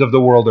religions of the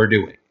world are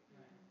doing.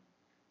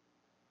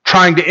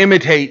 Trying to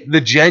imitate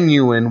the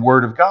genuine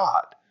Word of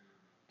God.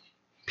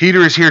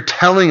 Peter is here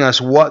telling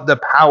us what the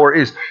power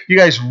is. You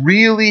guys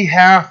really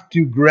have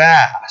to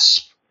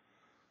grasp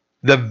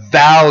the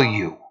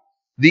value,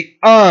 the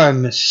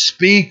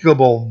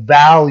unspeakable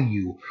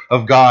value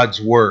of God's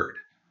Word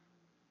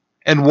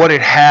and what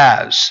it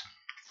has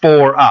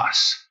for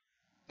us.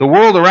 The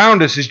world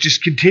around us is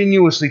just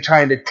continuously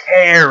trying to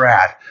tear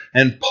at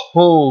and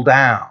pull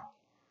down.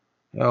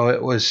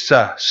 It was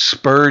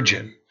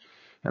Spurgeon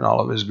and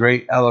all of his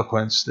great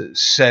eloquence that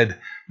said,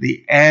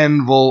 the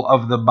anvil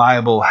of the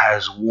Bible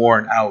has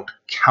worn out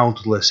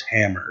countless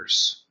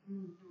hammers.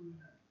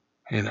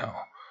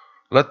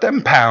 Let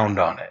them pound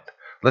on it.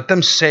 Let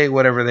them say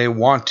whatever they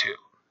want to.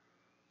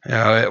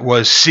 It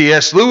was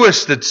C.S.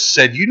 Lewis that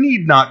said, you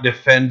need not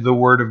defend the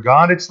Word of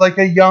God. It's like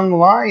a young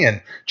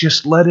lion.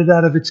 Just let it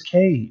out of its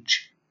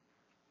cage.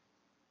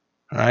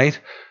 Right?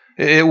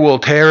 It will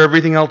tear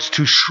everything else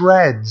to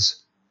shreds.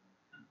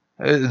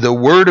 The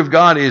Word of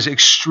God is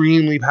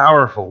extremely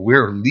powerful.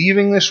 We're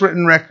leaving this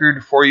written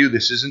record for you.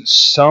 This isn't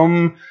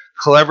some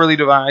cleverly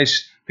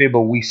devised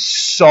fable. We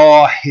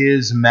saw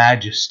His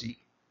majesty.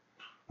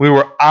 We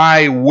were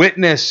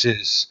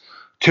eyewitnesses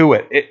to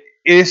it.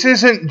 This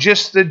isn't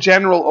just the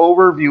general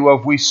overview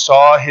of we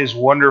saw His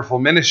wonderful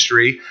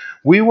ministry.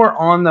 We were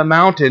on the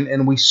mountain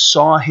and we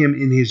saw Him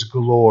in His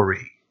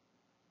glory.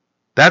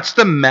 That's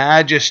the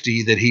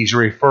majesty that he's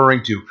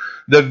referring to.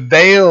 The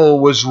veil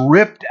was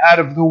ripped out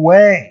of the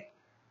way.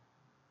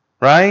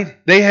 Right?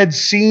 They had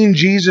seen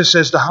Jesus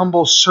as the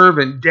humble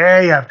servant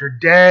day after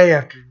day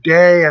after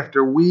day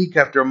after week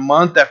after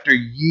month after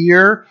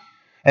year.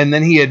 And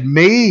then he had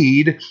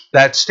made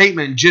that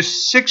statement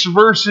just 6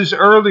 verses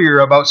earlier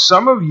about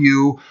some of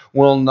you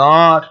will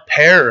not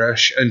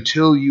perish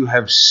until you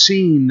have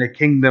seen the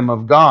kingdom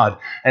of God.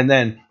 And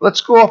then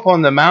let's go up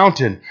on the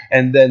mountain,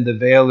 and then the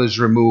veil is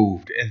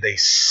removed and they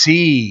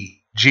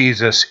see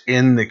Jesus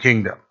in the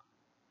kingdom,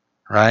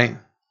 right?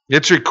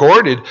 It's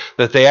recorded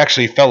that they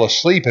actually fell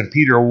asleep and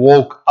Peter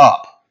woke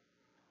up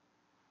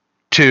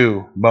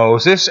to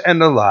Moses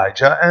and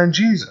Elijah and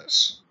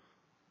Jesus,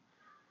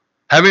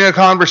 having a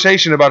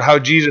conversation about how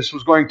Jesus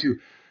was going to,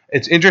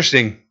 it's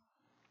interesting,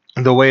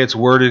 the way it's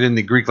worded in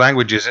the Greek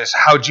languages is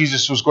how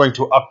Jesus was going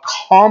to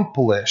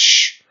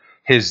accomplish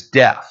his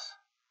death,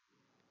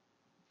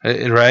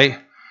 right?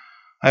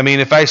 I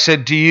mean, if I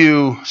said to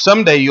you,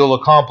 someday you'll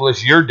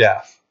accomplish your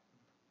death,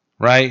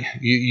 right?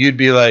 You'd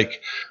be like,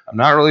 I'm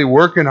not really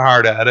working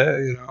hard at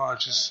it.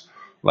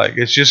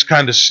 It's just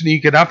kind of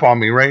sneaking up on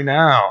me right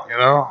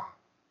now.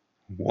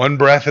 One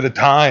breath at a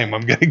time.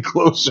 I'm getting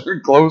closer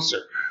and closer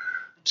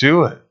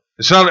to it.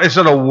 It's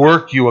not a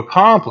work you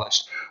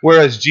accomplished,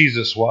 whereas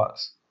Jesus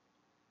was,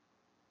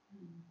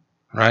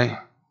 right?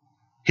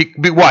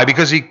 Why?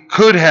 Because he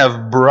could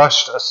have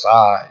brushed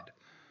aside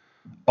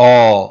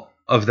all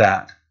of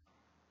that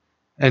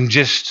and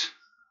just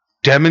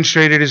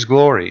demonstrated his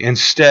glory.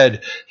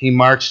 Instead, he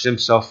marched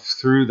himself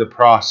through the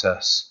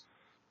process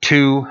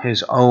to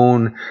his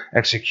own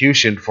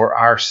execution for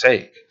our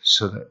sake,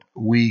 so that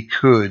we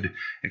could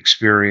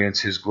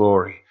experience his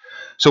glory.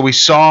 So we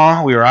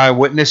were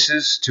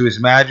eyewitnesses to his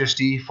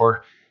majesty,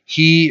 for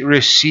he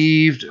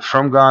received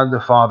from God the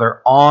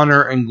Father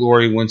honor and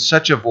glory when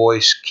such a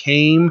voice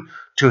came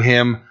to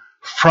him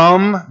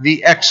from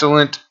the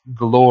excellent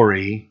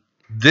glory.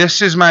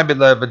 This is my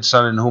beloved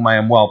Son in whom I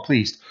am well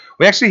pleased.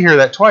 We actually hear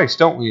that twice,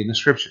 don't we, in the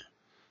scripture?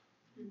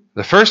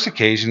 The first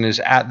occasion is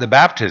at the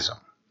baptism.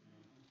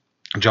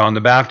 John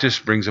the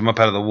Baptist brings him up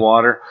out of the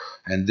water,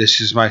 and this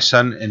is my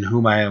Son in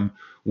whom I am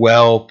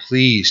well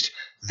pleased.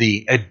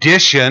 The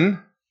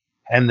addition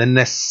and the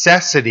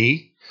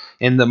necessity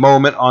in the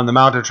moment on the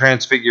Mount of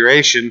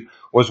Transfiguration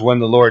was when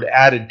the Lord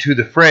added to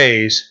the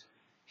phrase,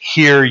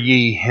 hear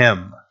ye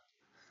him.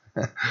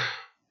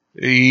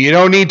 You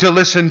don't need to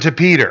listen to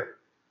Peter,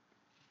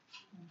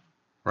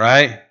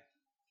 right?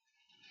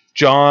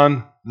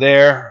 John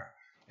there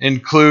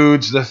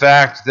includes the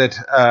fact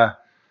that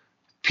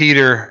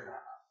Peter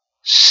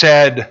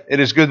said, it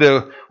is good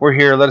that we're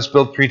here, let us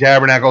build 3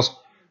 tabernacles,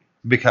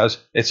 because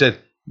it said,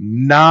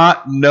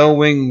 not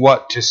knowing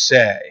what to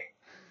say.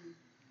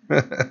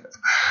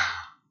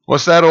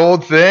 What's that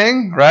old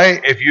thing,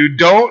 right? If you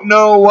don't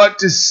know what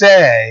to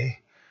say,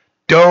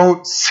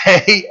 don't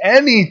say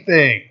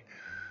anything,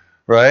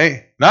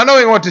 right? Not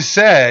knowing what to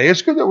say,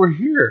 it's good that we're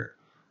here.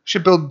 We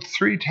should build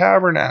 3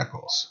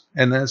 tabernacles,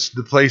 and that's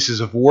the places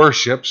of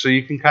worship, so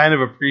you can kind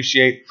of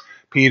appreciate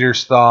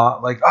Peter's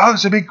thought, like, oh,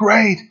 this would be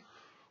great.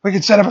 We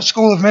could set up a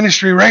school of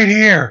ministry right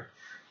here,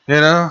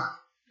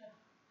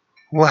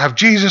 We'll have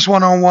Jesus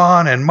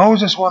 101 and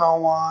Moses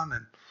 101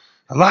 and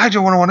Elijah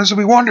 101. This will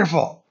be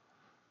wonderful.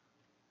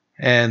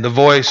 And the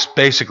voice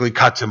basically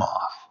cuts him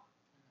off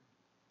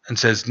and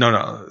says,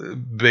 no,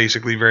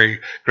 basically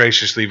very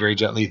graciously, very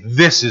gently,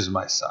 this is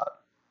my Son.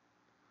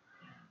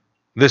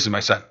 This is my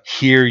Son.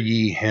 Hear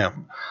ye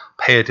him.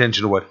 Pay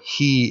attention to what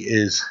he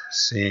is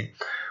saying.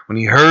 When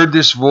he heard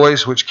this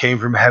voice which came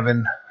from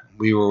heaven,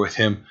 we were with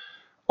him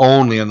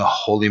only on the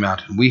holy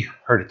mountain. We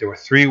heard it. There were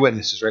 3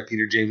 witnesses, right?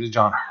 Peter, James, and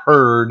John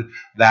heard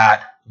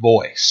that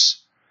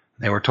voice.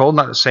 They were told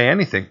not to say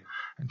anything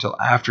until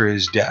after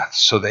his death.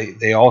 So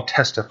they all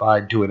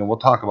testified to it, and we'll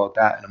talk about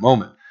that in a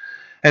moment.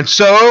 And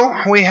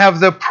so we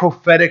have the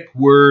prophetic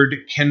word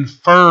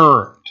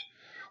confirmed,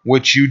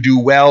 which you do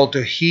well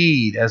to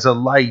heed as a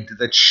light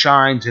that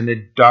shines in a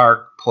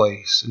dark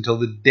place until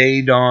the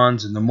day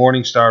dawns and the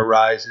morning star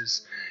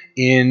rises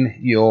in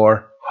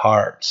your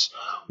hearts.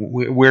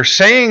 We're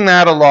saying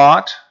that a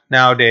lot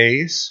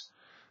nowadays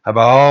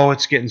about,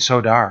 it's getting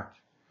so dark.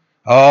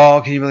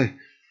 Oh, can you believe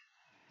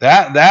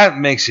that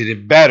makes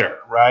it better,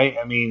 right?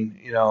 I mean,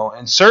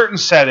 in certain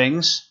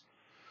settings,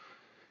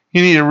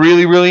 you need a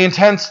really, really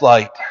intense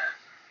light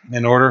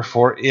in order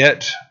for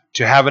it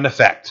to have an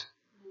effect,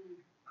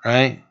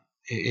 right?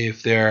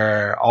 If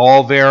there are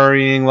all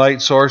varying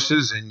light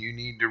sources and you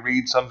need to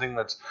read something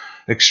that's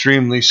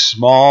extremely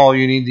small,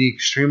 you need the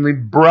extremely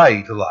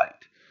bright light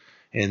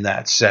in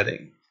that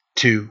setting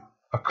to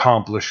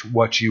accomplish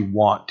what you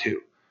want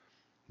to.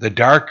 The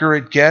darker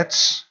it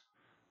gets,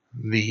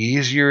 the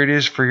easier it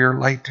is for your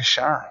light to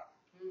shine.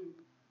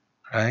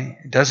 Right?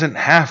 It doesn't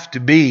have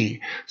to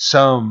be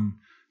some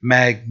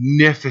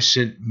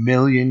magnificent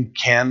 1,000,000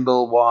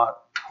 candle watt,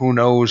 who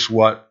knows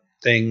what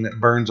thing that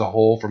burns a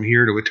hole from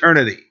here to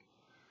eternity.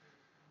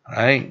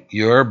 Right?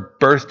 Your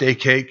birthday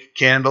cake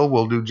candle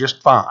will do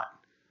just fine,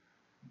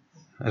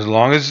 as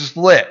long as it's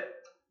lit.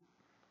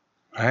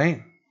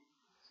 Right?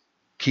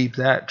 Keep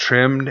that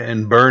trimmed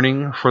and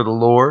burning for the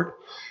Lord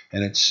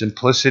and its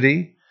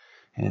simplicity,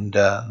 and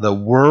the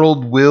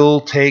world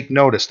will take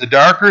notice. The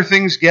darker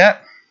things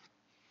get,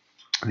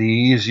 the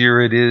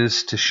easier it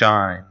is to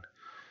shine.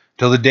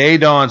 Till the day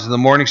dawns and the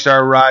morning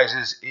star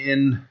rises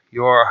in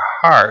your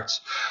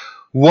hearts.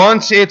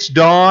 Once it's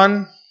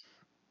dawn,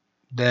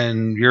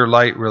 then your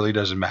light really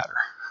doesn't matter.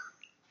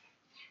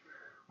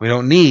 We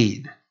don't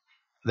need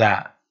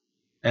that.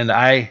 And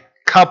I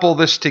couple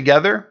this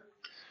together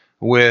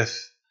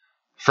with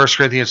 1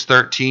 Corinthians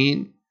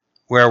 13,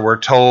 where we're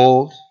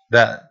told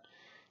that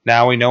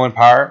now we know in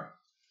part,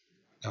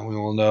 and we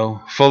will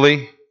know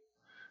fully,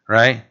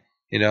 right?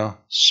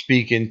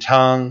 Speak in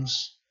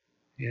tongues,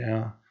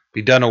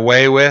 be done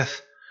away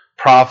with,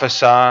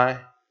 prophesy,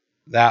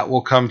 that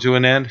will come to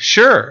an end.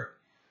 Sure.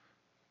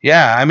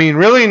 Yeah,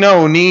 really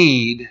no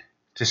need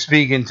to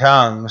speak in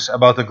tongues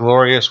about the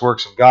glorious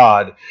works of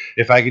God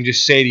if I can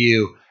just say to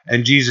you,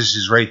 and Jesus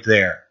is right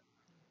there.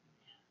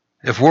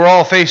 If we're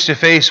all face to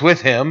face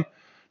with him,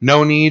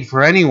 no need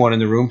for anyone in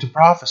the room to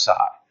prophesy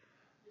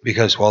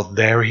because, well,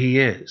 there he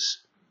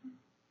is.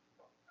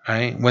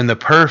 Right? When the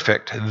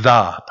perfect,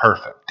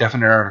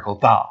 definite article,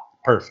 the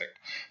perfect,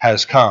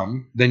 has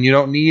come, then you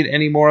don't need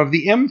any more of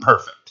the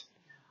imperfect.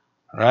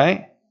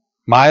 Right?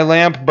 My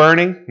lamp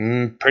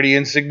burning, pretty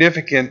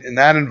insignificant in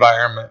that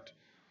environment.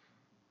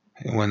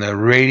 And when the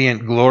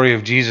radiant glory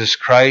of Jesus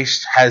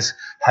Christ has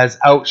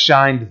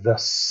outshined the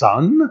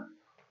sun,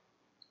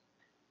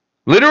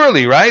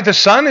 literally, right? The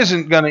sun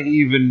isn't going to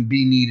even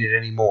be needed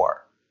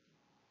anymore.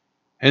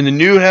 In the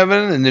new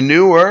heaven and the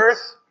new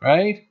earth,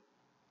 right?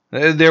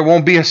 There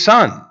won't be a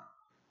sun.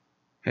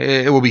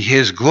 It will be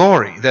his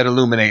glory that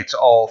illuminates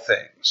all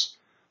things.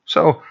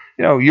 So,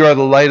 you are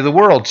the light of the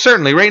world,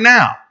 certainly right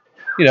now.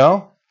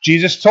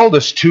 Jesus told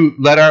us to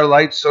let our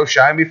light so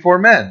shine before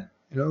men.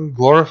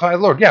 Glorify the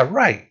Lord. Yeah,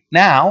 right.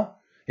 Now,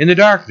 in the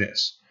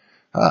darkness,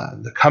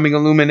 the coming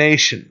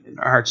illumination in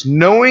our hearts.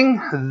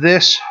 Knowing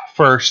this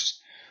first,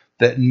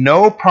 that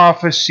no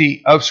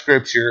prophecy of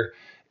Scripture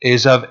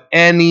is of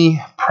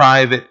any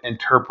private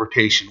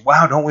interpretation.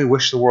 Wow, don't we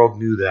wish the world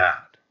knew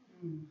that?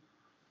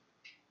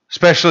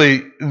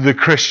 Especially the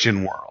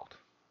Christian world.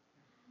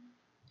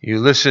 You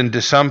listen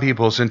to some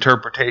people's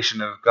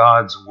interpretation of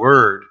God's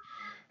Word,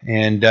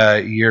 and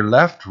you're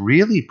left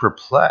really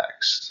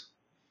perplexed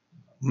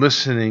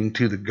listening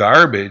to the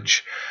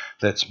garbage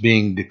that's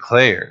being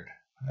declared.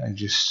 I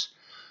just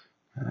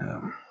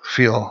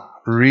feel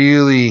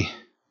really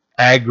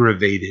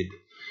aggravated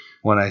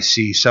when I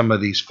see some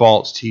of these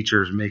false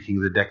teachers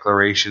making the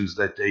declarations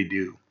that they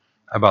do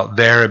about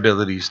their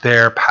abilities,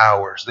 their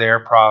powers, their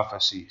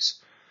prophecies.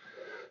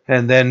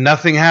 And then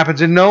nothing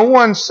happens, and no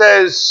one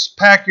says,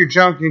 pack your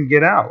junk and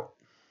get out.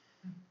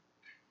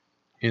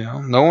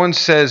 No one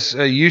says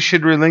you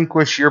should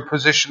relinquish your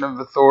position of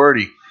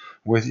authority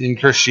within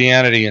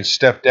Christianity and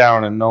step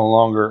down and no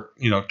longer,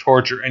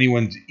 torture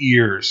anyone's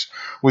ears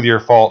with your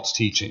false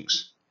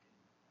teachings.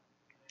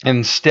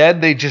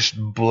 Instead, they just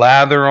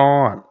blather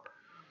on.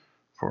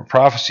 For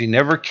prophecy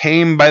never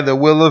came by the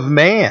will of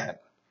man,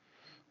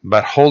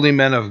 but holy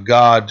men of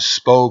God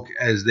spoke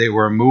as they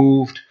were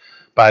moved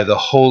by the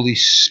Holy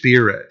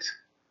Spirit.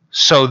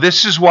 So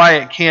this is why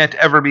it can't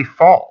ever be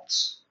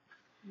false.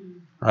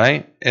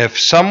 Right? If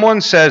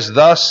someone says,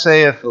 thus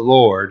saith the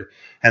Lord,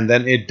 and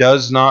then it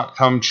does not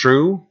come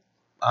true,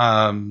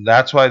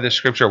 that's why the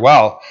scripture,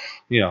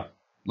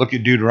 look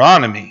at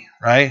Deuteronomy,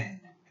 right?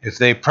 If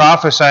they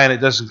prophesy and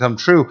it doesn't come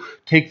true,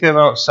 take them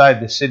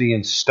outside the city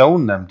and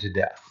stone them to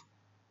death.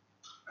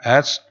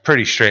 That's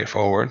pretty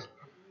straightforward,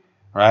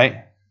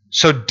 right?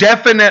 So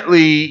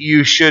definitely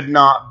you should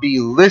not be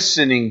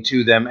listening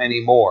to them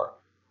anymore.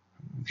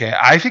 Okay,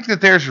 I think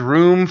that there's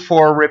room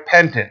for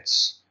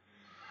repentance.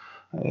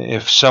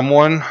 If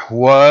someone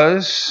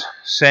was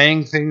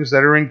saying things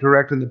that are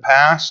incorrect in the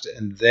past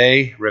and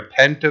they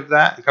repent of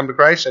that and come to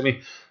Christ,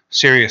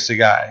 seriously,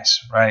 guys,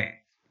 right?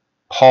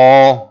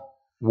 Paul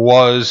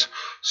was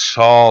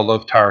Saul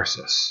of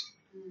Tarsus,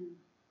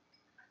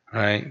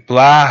 right?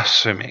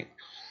 Blaspheming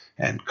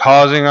and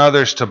causing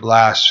others to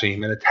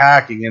blaspheme and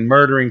attacking and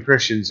murdering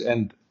Christians.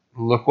 And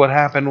look what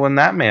happened when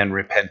that man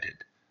repented.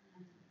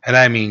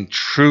 And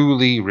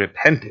truly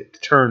repented,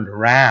 turned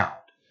around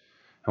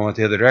and went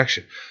the other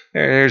direction.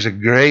 There's a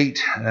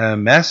great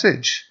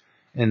message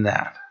in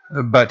that.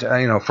 But,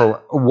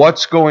 for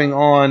what's going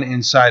on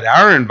inside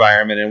our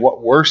environment and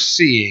what we're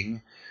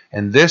seeing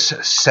in this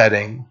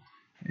setting,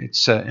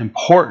 it's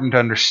important to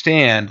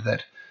understand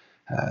that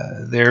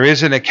there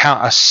is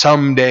a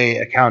someday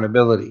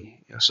accountability.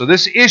 So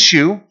this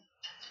issue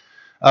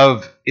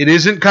of it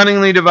isn't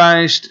cunningly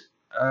devised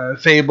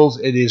fables,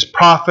 it is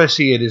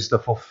prophecy, it is the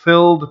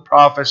fulfilled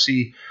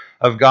prophecy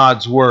of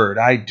God's Word.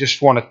 I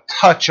just want to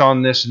touch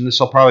on this, and this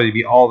will probably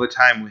be all the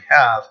time we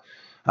have.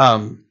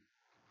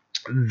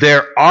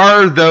 There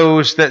are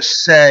those that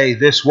say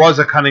this was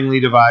a cunningly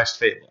devised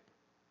fable,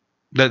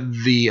 that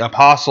the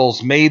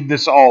apostles made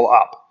this all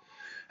up.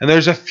 And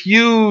there's a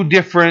few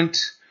different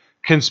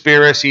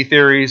conspiracy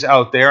theories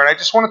out there, and I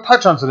just want to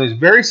touch on something that's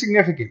very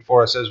significant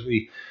for us as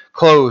we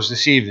close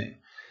this evening.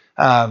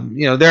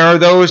 There are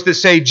those that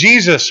say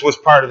Jesus was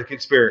part of the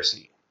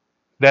conspiracy,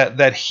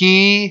 that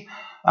he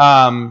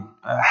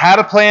had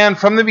a plan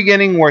from the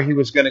beginning where he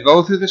was going to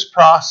go through this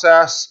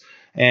process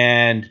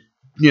and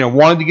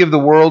wanted to give the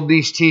world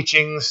these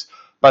teachings,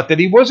 but that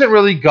he wasn't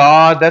really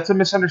God. That's a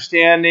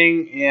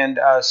misunderstanding. And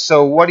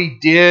so what he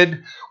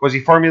did was he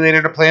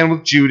formulated a plan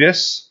with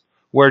Judas,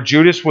 where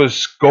Judas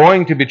was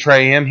going to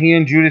betray him. He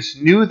and Judas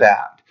knew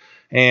that.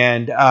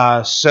 And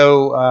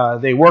so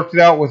they worked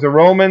it out with the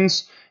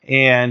Romans,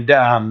 And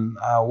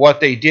what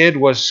they did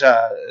was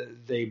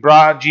they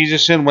brought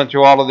Jesus in, went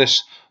through all of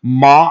this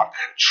mock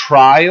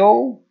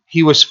trial.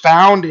 He was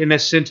found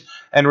innocent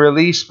and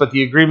released, but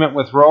the agreement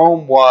with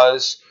Rome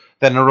was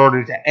that in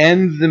order to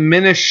end the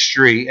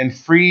ministry and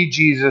free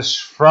Jesus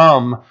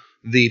from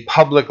the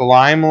public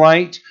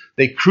limelight,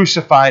 they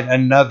crucified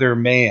another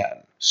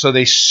man. So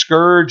they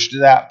scourged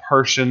that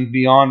person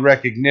beyond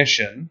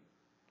recognition.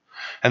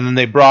 And then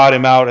they brought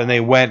him out and they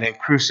went and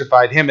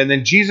crucified him. And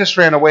then Jesus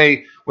ran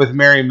away with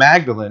Mary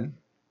Magdalene,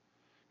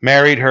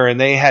 married her, and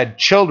they had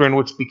children,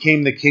 which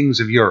became the kings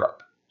of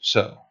Europe.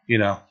 So, you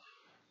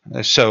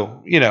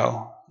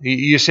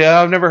say, oh,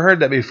 I've never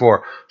heard that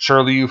before.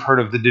 Surely you've heard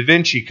of the Da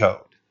Vinci Code.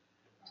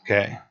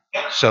 Okay.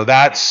 So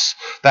that's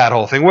that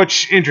whole thing,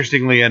 which,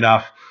 interestingly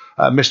enough,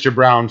 Mr.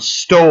 Brown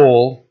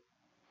stole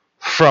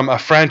from a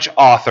French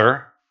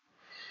author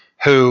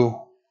who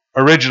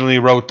originally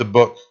wrote the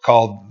book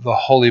called The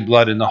Holy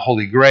Blood and the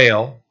Holy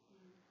Grail.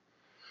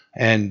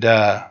 And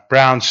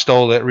Brown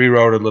stole it,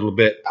 rewrote it a little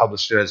bit,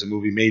 published it as a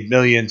movie, made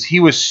millions. He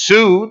was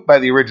sued by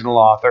the original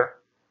author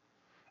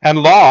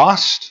and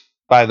lost,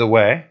 by the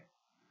way,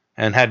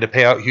 and had to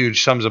pay out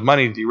huge sums of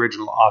money to the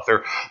original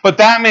author. But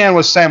that man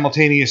was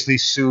simultaneously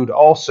sued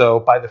also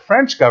by the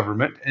French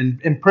government and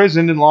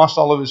imprisoned and lost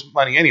all of his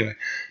money anyway,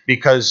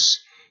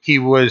 because he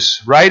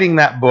was writing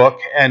that book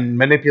and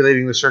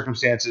manipulating the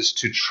circumstances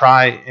to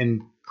try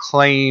and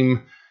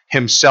claim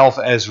himself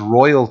as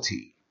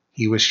royalty.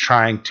 He was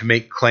trying to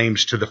make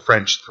claims to the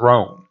French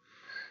throne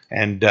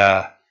and,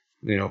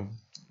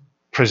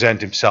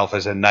 present himself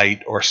as a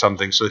knight or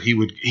something, so he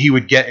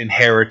would get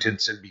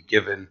inheritance and be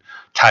given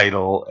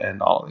title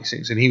and all these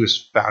things. And he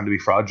was found to be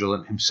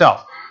fraudulent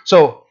himself.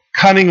 So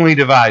cunningly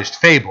devised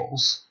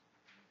fables.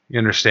 You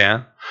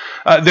understand?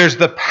 There's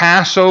the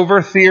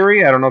Passover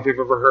theory. I don't know if you've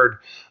ever heard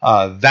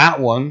that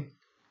one.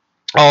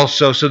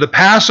 Also, so the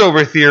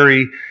Passover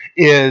theory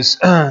is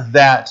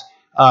that,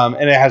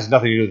 and it has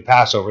nothing to do with the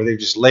Passover. They've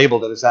just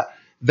labeled it as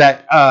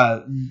that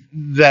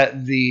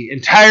the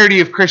entirety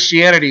of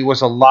Christianity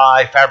was a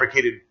lie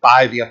fabricated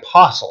by the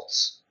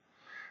apostles.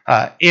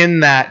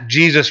 In that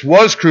Jesus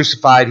was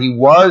crucified, he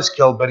was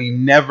killed, but he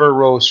never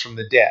rose from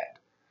the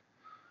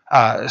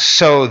dead.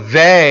 So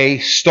they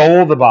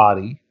stole the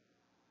body,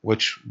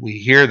 which we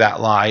hear that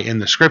lie in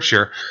the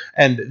scripture,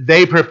 and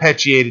they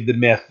perpetuated the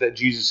myth that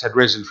Jesus had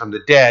risen from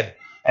the dead.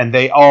 And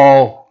they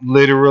all,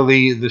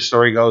 literally, the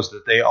story goes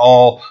that they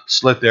all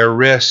slit their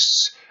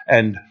wrists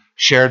and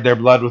shared their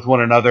blood with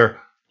one another,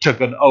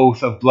 took an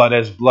oath of blood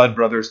as blood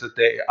brothers, that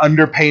they,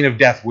 under pain of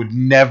death, would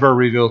never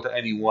reveal to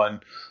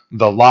anyone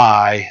the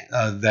lie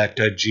that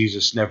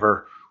Jesus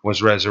never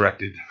was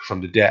resurrected from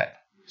the dead.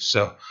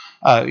 So,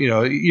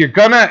 you're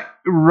going to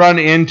run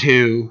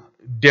into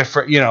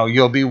different,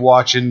 you'll be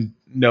watching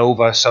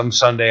Nova some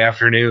Sunday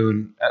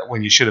afternoon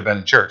when you should have been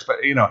in church. But,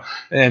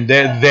 and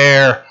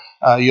there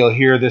you'll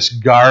hear this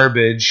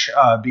garbage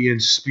being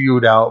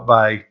spewed out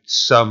by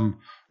some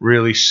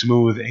really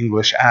smooth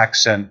English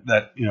accent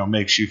that,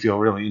 makes you feel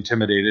really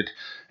intimidated.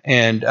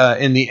 And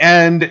in the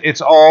end,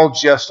 it's all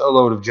just a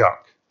load of junk.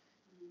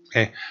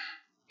 Okay.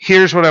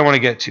 Here's what I want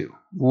to get to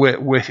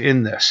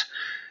within this.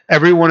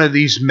 Every one of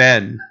these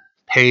men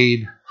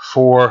paid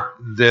for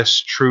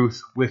this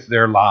truth with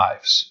their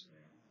lives.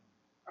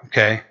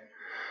 Okay.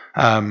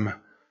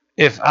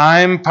 If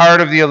I'm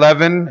part of the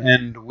 11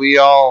 and we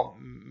all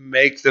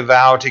make the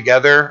vow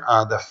together,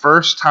 the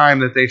first time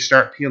that they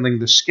start peeling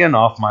the skin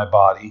off my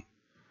body,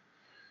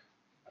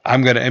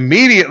 I'm going to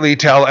immediately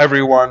tell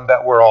everyone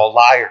that we're all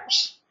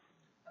liars.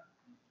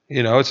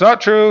 It's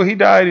not true. He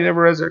died. He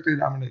never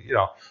resurrected. I'm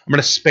going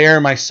to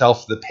spare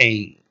myself the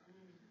pain.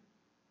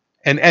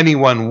 And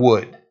anyone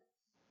would.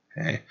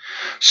 Okay.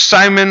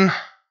 Simon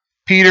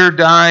Peter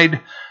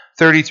died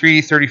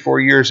 34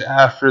 years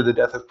after the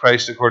death of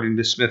Christ, according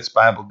to Smith's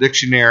Bible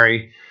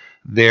Dictionary.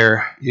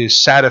 There is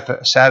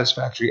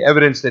satisfactory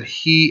evidence that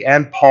he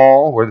and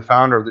Paul were the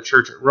founder of the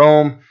church at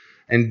Rome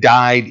and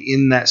died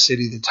in that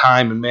city. The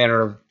time and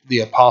manner of the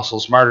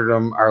apostles'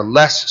 martyrdom are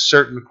less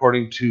certain.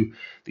 According to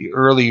the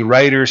early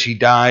writers, he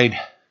died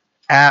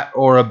at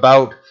or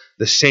about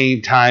the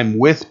same time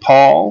with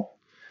Paul.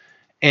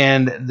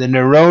 And the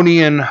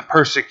Neronian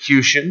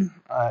persecution,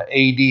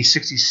 AD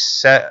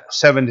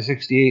 67 to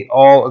 68,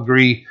 all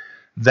agree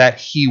that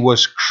he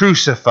was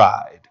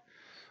crucified.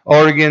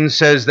 Origen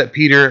says that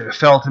Peter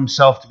felt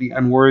himself to be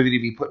unworthy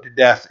to be put to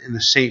death in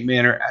the same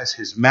manner as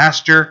his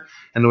master,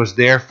 and was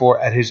therefore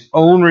at his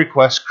own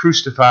request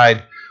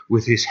crucified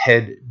with his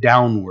head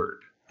downward.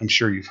 I'm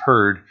sure you've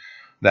heard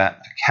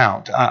that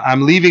account.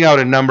 I'm leaving out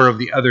a number of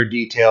the other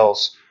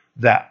details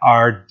that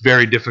are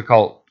very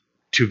difficult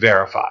to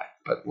verify,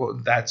 but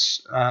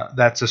that's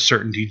a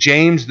certainty.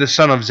 James, the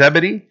son of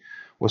Zebedee,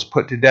 was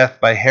put to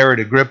death by Herod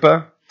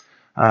Agrippa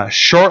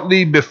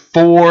shortly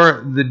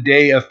before the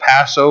day of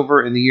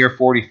Passover in the year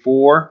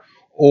 44,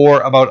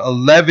 or about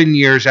 11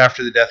 years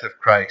after the death of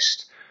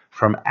Christ.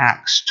 From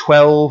Acts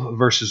 12,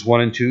 verses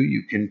 1 and 2,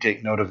 you can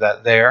take note of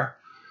that there.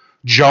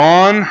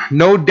 John,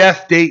 no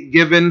death date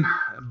given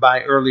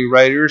by early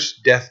writers.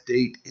 Death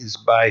date is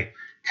by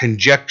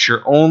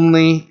conjecture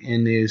only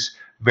and is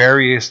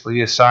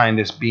variously assigned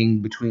as being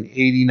between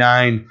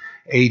 89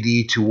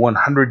 AD to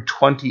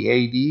 120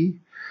 AD.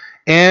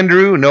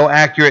 Andrew, no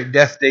accurate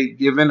death date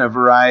given. A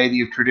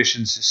variety of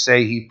traditions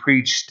say he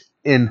preached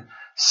in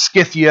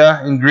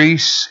Scythia in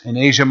Greece, in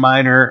Asia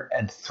Minor,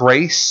 and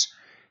Thrace.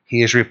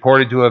 He is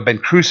reported to have been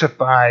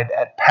crucified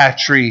at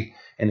Patri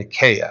in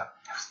Achaia.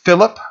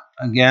 Philip,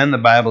 again, the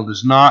Bible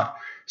does not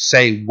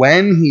say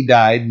when he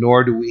died,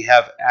 nor do we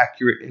have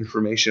accurate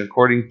information.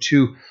 According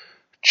to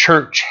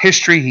church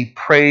history, he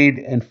prayed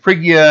in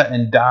Phrygia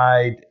and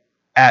died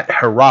at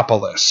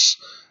Hierapolis.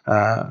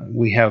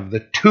 We have the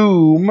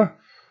tomb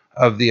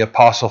of the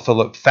Apostle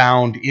Philip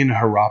found in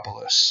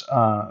Hierapolis.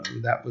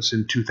 That was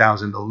in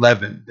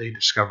 2011. They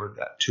discovered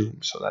that tomb,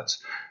 so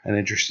that's an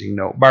interesting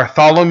note.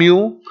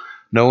 Bartholomew,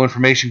 no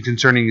information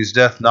concerning his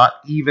death, not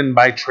even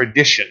by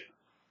tradition.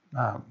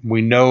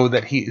 We know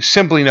that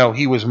simply know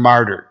he was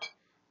martyred.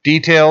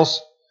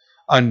 Details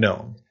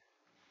unknown.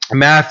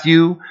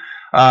 Matthew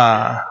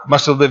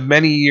must have lived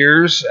many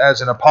years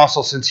as an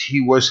apostle, since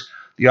he was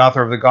the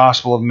author of the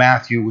Gospel of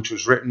Matthew, which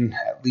was written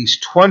at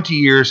least 20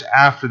 years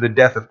after the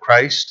death of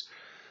Christ.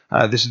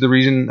 This is the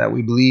reason that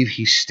we believe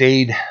he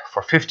stayed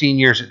for 15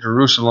 years at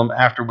Jerusalem,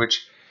 after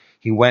which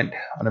he went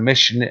on a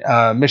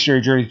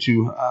missionary journey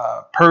to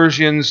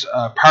Persians,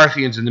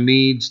 Parthians, and the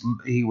Medes.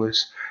 He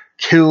was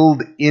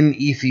killed in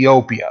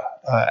Ethiopia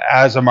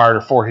as a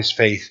martyr for his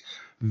faith.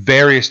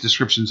 Various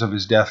descriptions of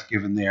his death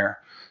given there.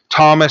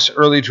 Thomas,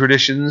 early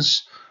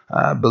traditions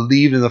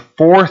believed in the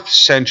 4th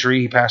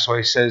century, he passed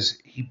away, says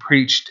he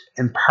preached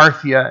in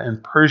Parthia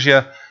and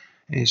Persia.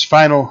 His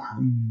final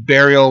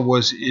burial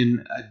was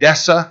in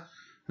Edessa.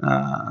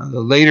 The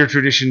later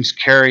traditions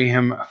carry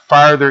him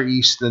farther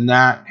east than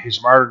that.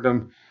 His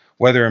martyrdom,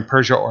 whether in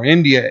Persia or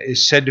India,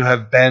 is said to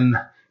have been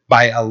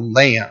by a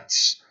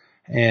lance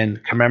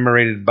and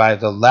commemorated by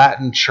the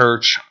Latin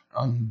Church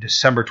on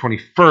December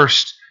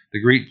 21st, the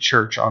Greek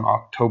Church on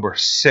October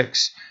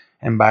 6th,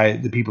 and by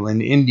the people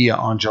in India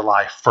on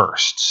July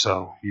 1st.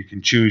 So you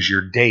can choose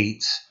your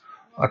dates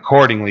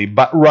accordingly,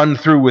 but run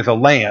through with a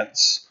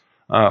lance,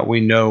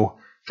 we know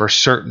for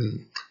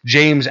certain.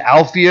 James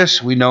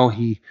Alphaeus, we know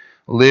he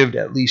lived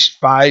at least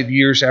 5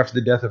 years after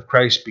the death of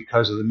Christ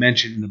because of the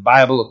mention in the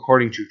Bible.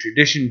 According to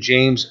tradition,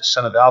 James,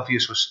 son of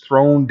Alphaeus, was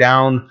thrown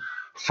down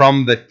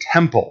from the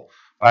temple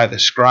by the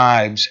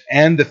scribes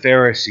and the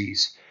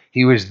Pharisees.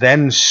 He was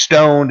then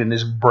stoned and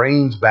his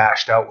brains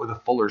bashed out with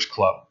a fuller's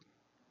club.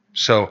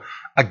 So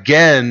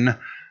again,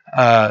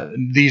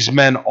 these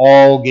men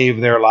all gave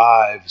their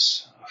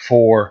lives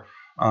for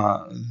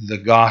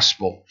the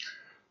gospel.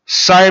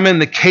 Simon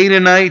the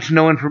Canaanite,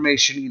 no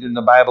information either in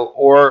the Bible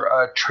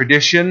or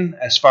tradition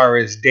as far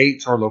as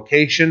dates or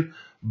location,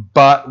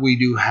 but we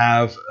do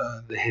have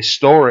the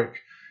historic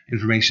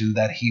information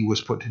that he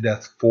was put to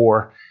death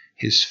for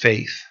his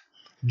faith.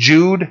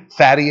 Jude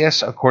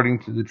Thaddeus, according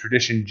to the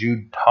tradition,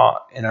 Jude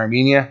taught in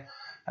Armenia,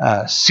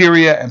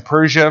 Syria, and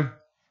Persia,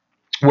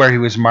 where he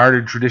was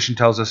martyred. Tradition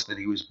tells us that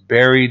he was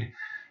buried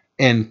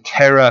in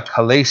Terra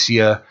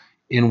Calasia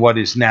in what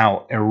is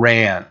now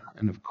Iran.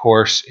 And of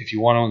course, if you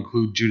want to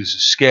include Judas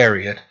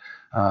Iscariot,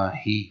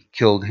 he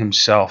killed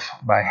himself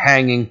by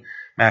hanging,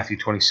 Matthew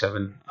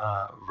 27,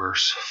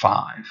 verse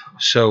 5.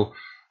 So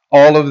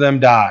all of them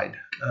died.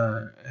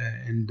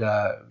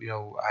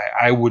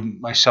 I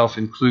wouldn't myself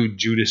include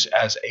Judas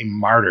as a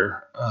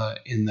martyr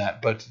in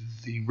that, but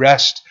the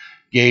rest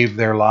gave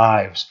their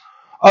lives.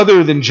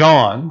 Other than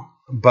John,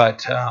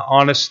 but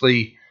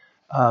honestly,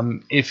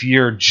 if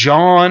you're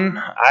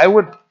John, I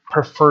would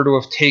prefer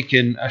to have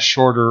taken a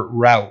shorter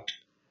route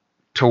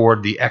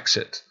toward the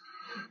exit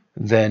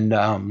than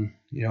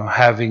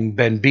having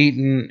been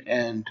beaten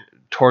and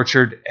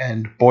tortured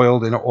and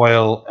boiled in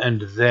oil,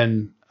 and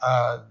then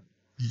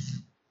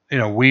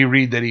we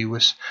read that he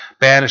was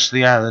banished to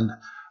the island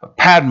of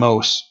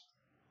Patmos,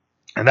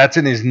 and that's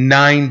in his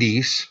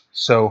 90s.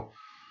 So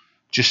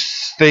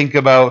just think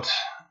about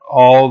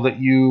all that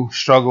you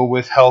struggle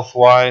with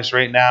health-wise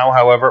right now,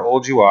 however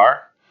old you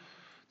are.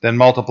 Then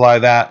multiply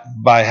that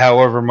by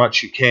however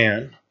much you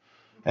can,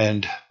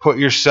 and put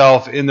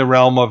yourself in the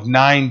realm of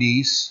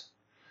 90s,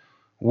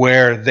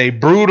 where they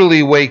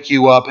brutally wake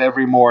you up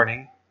every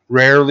morning,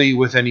 rarely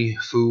with any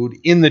food,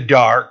 in the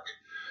dark,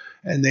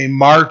 and they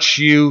march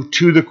you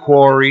to the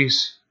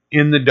quarries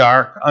in the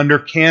dark under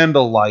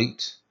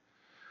candlelight,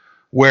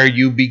 where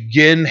you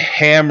begin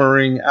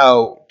hammering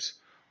out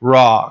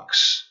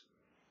rocks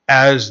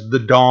as the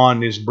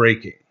dawn is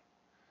breaking.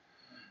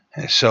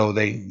 And so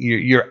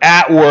you're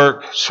at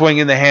work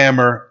swinging the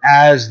hammer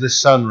as the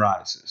sun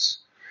rises.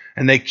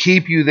 And they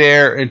keep you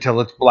there until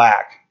it's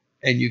black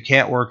and you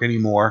can't work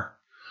anymore.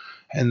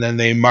 And then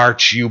they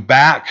march you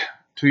back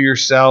to your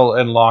cell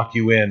and lock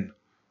you in.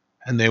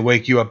 And they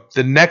wake you up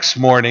the next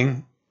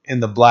morning in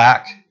the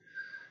black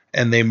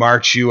and they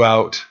march you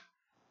out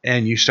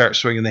and you start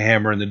swinging the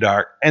hammer in the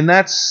dark. And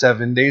that's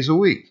 7 days a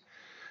week.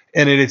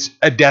 And it's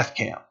a death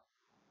camp.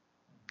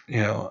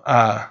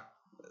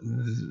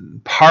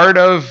 Part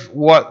of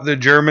what the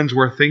Germans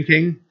were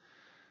thinking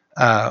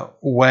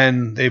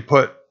when they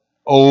put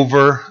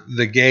over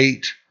the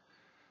gate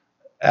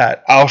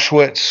at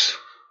Auschwitz,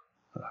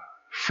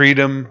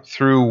 freedom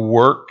through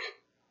work,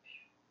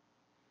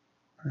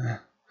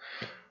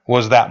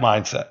 was that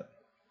mindset.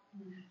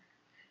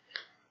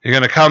 You're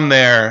going to come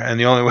there, and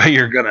the only way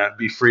you're going to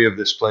be free of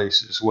this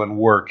place is when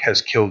work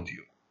has killed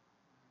you.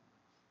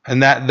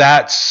 And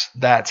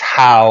that's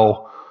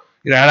how,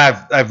 and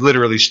I've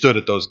literally stood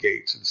at those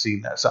gates and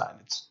seen that sign.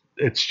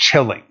 It's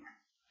chilling.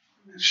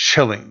 It's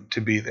chilling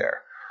to be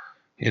there.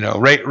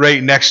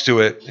 Right next to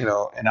it, in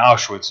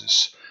Auschwitz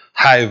is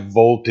high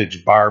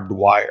voltage barbed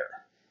wire.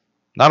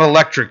 Not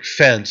electric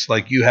fence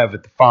like you have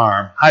at the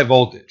farm. High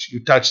voltage. You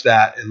touch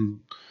that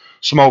and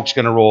smoke's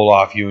going to roll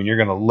off you and you're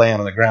going to land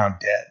on the ground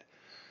dead.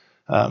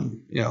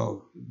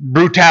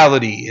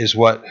 Brutality is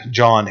what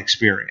John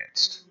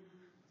experienced.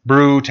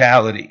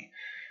 Brutality.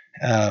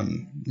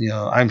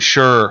 I'm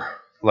sure,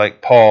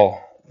 like Paul,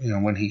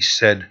 when he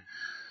said,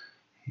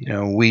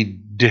 we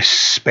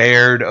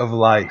despaired of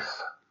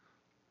life.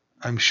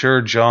 I'm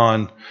sure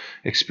John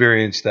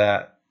experienced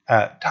that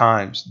at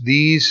times.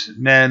 These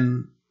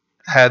men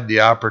had the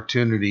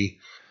opportunity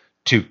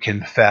to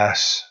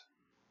confess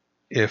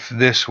if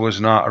this was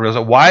not a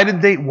real. Why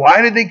did they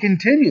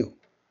continue?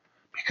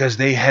 Because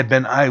they had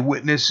been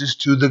eyewitnesses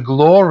to the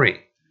glory.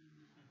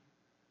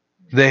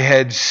 They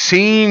had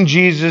seen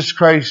Jesus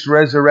Christ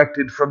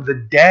resurrected from the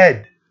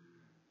dead.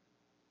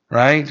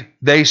 Right?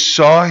 They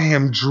saw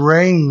him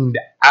drained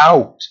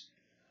out.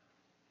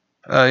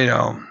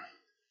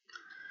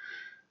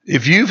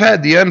 If you've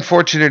had the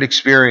unfortunate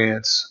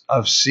experience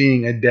of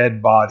seeing a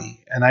dead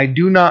body, and I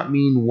do not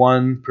mean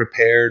one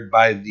prepared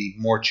by the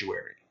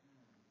mortuary.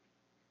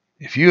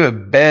 If you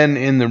have been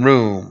in the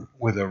room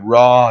with a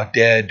raw,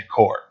 dead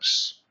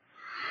corpse,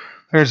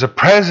 there's a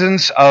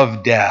presence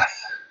of death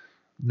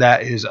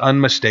that is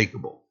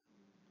unmistakable.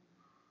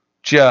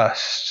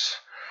 Just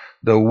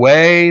the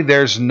way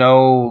there's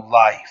no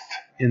life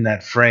in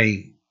that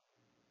frame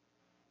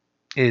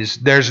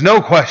there's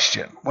no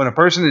question. When a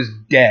person is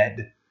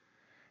dead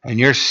and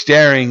you're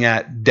staring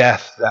at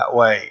death that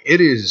way,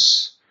 it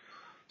is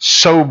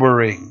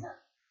sobering.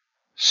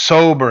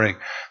 Sobering.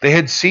 They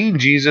had seen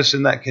Jesus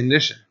in that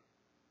condition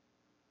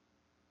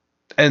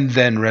and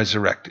then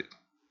resurrected.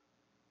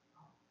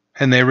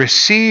 And they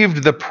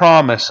received the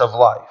promise of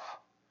life,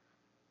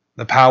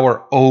 the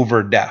power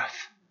over death.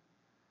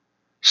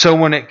 So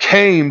when it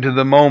came to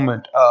the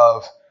moment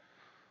of,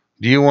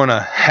 do you want to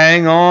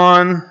hang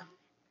on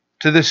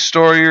to this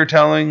story you're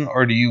telling,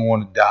 or do you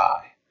want to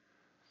die?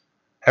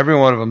 Every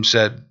one of them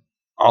said,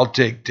 I'll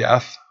take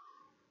death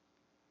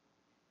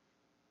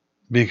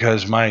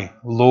because my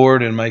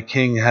Lord and my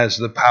King has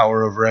the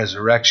power of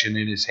resurrection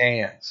in his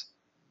hands.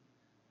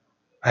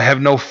 I have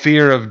no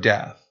fear of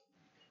death.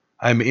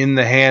 I'm in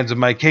the hands of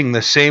my King.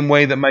 The same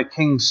way that my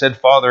King said,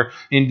 Father,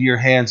 into your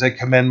hands I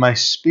commend my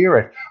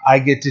spirit. I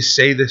get to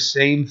say the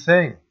same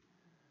thing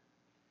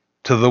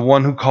to the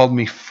one who called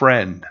me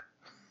friend.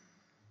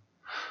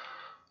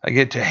 I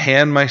get to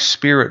hand my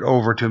spirit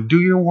over to him. Do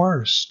your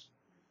worst.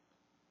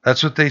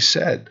 That's what they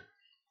said.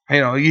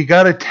 You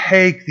got to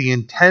take the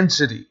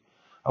intensity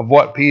of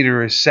what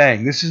Peter is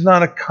saying. This is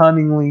not a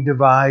cunningly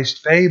devised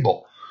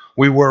fable.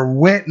 We were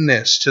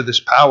witness to this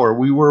power.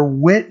 We were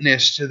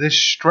witness to this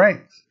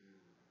strength.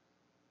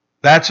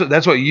 That's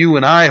what you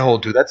and I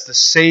hold to. That's the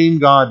same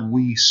God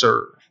we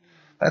serve.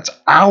 That's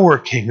our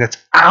King. That's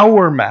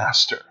our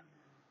Master.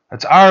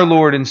 That's our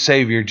Lord and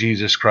Savior,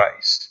 Jesus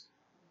Christ.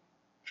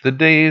 The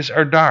days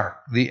are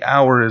dark. The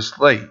hour is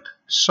late.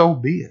 So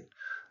be it.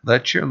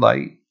 Let your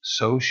light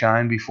so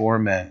shine before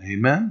men.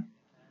 Amen?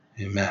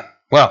 Amen.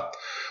 Well,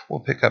 we'll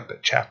pick up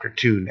at chapter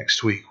 2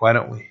 next week. Why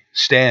don't we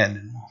stand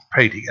and we'll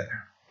pray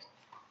together.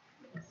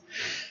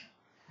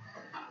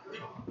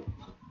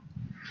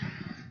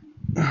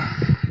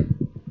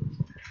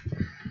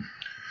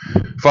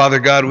 Father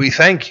God, we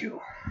thank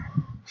you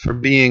for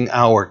being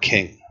our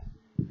King.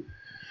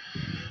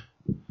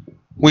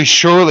 We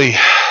surely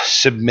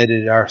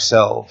submitted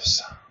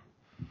ourselves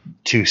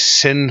to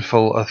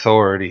sinful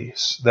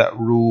authorities that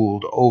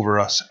ruled over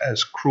us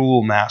as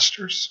cruel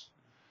masters.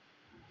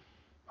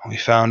 We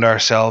found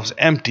ourselves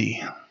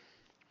empty,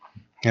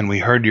 and we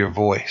heard your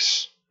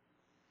voice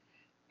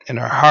in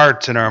our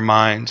hearts and our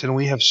minds, and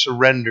we have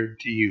surrendered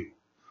to you.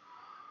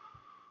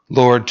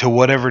 Lord, to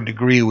whatever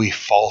degree we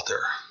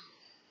falter,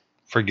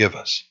 forgive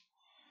us.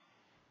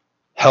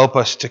 Help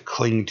us to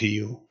cling to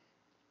you.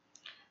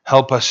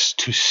 Help us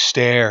to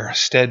stare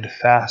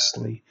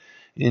steadfastly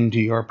into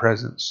your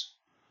presence,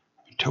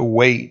 to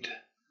wait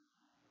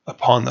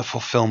upon the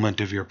fulfillment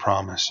of your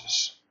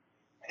promises.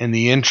 In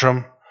the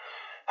interim,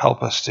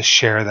 help us to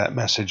share that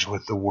message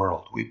with the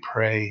world. We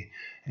pray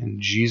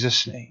in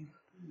Jesus' name.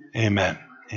 Amen.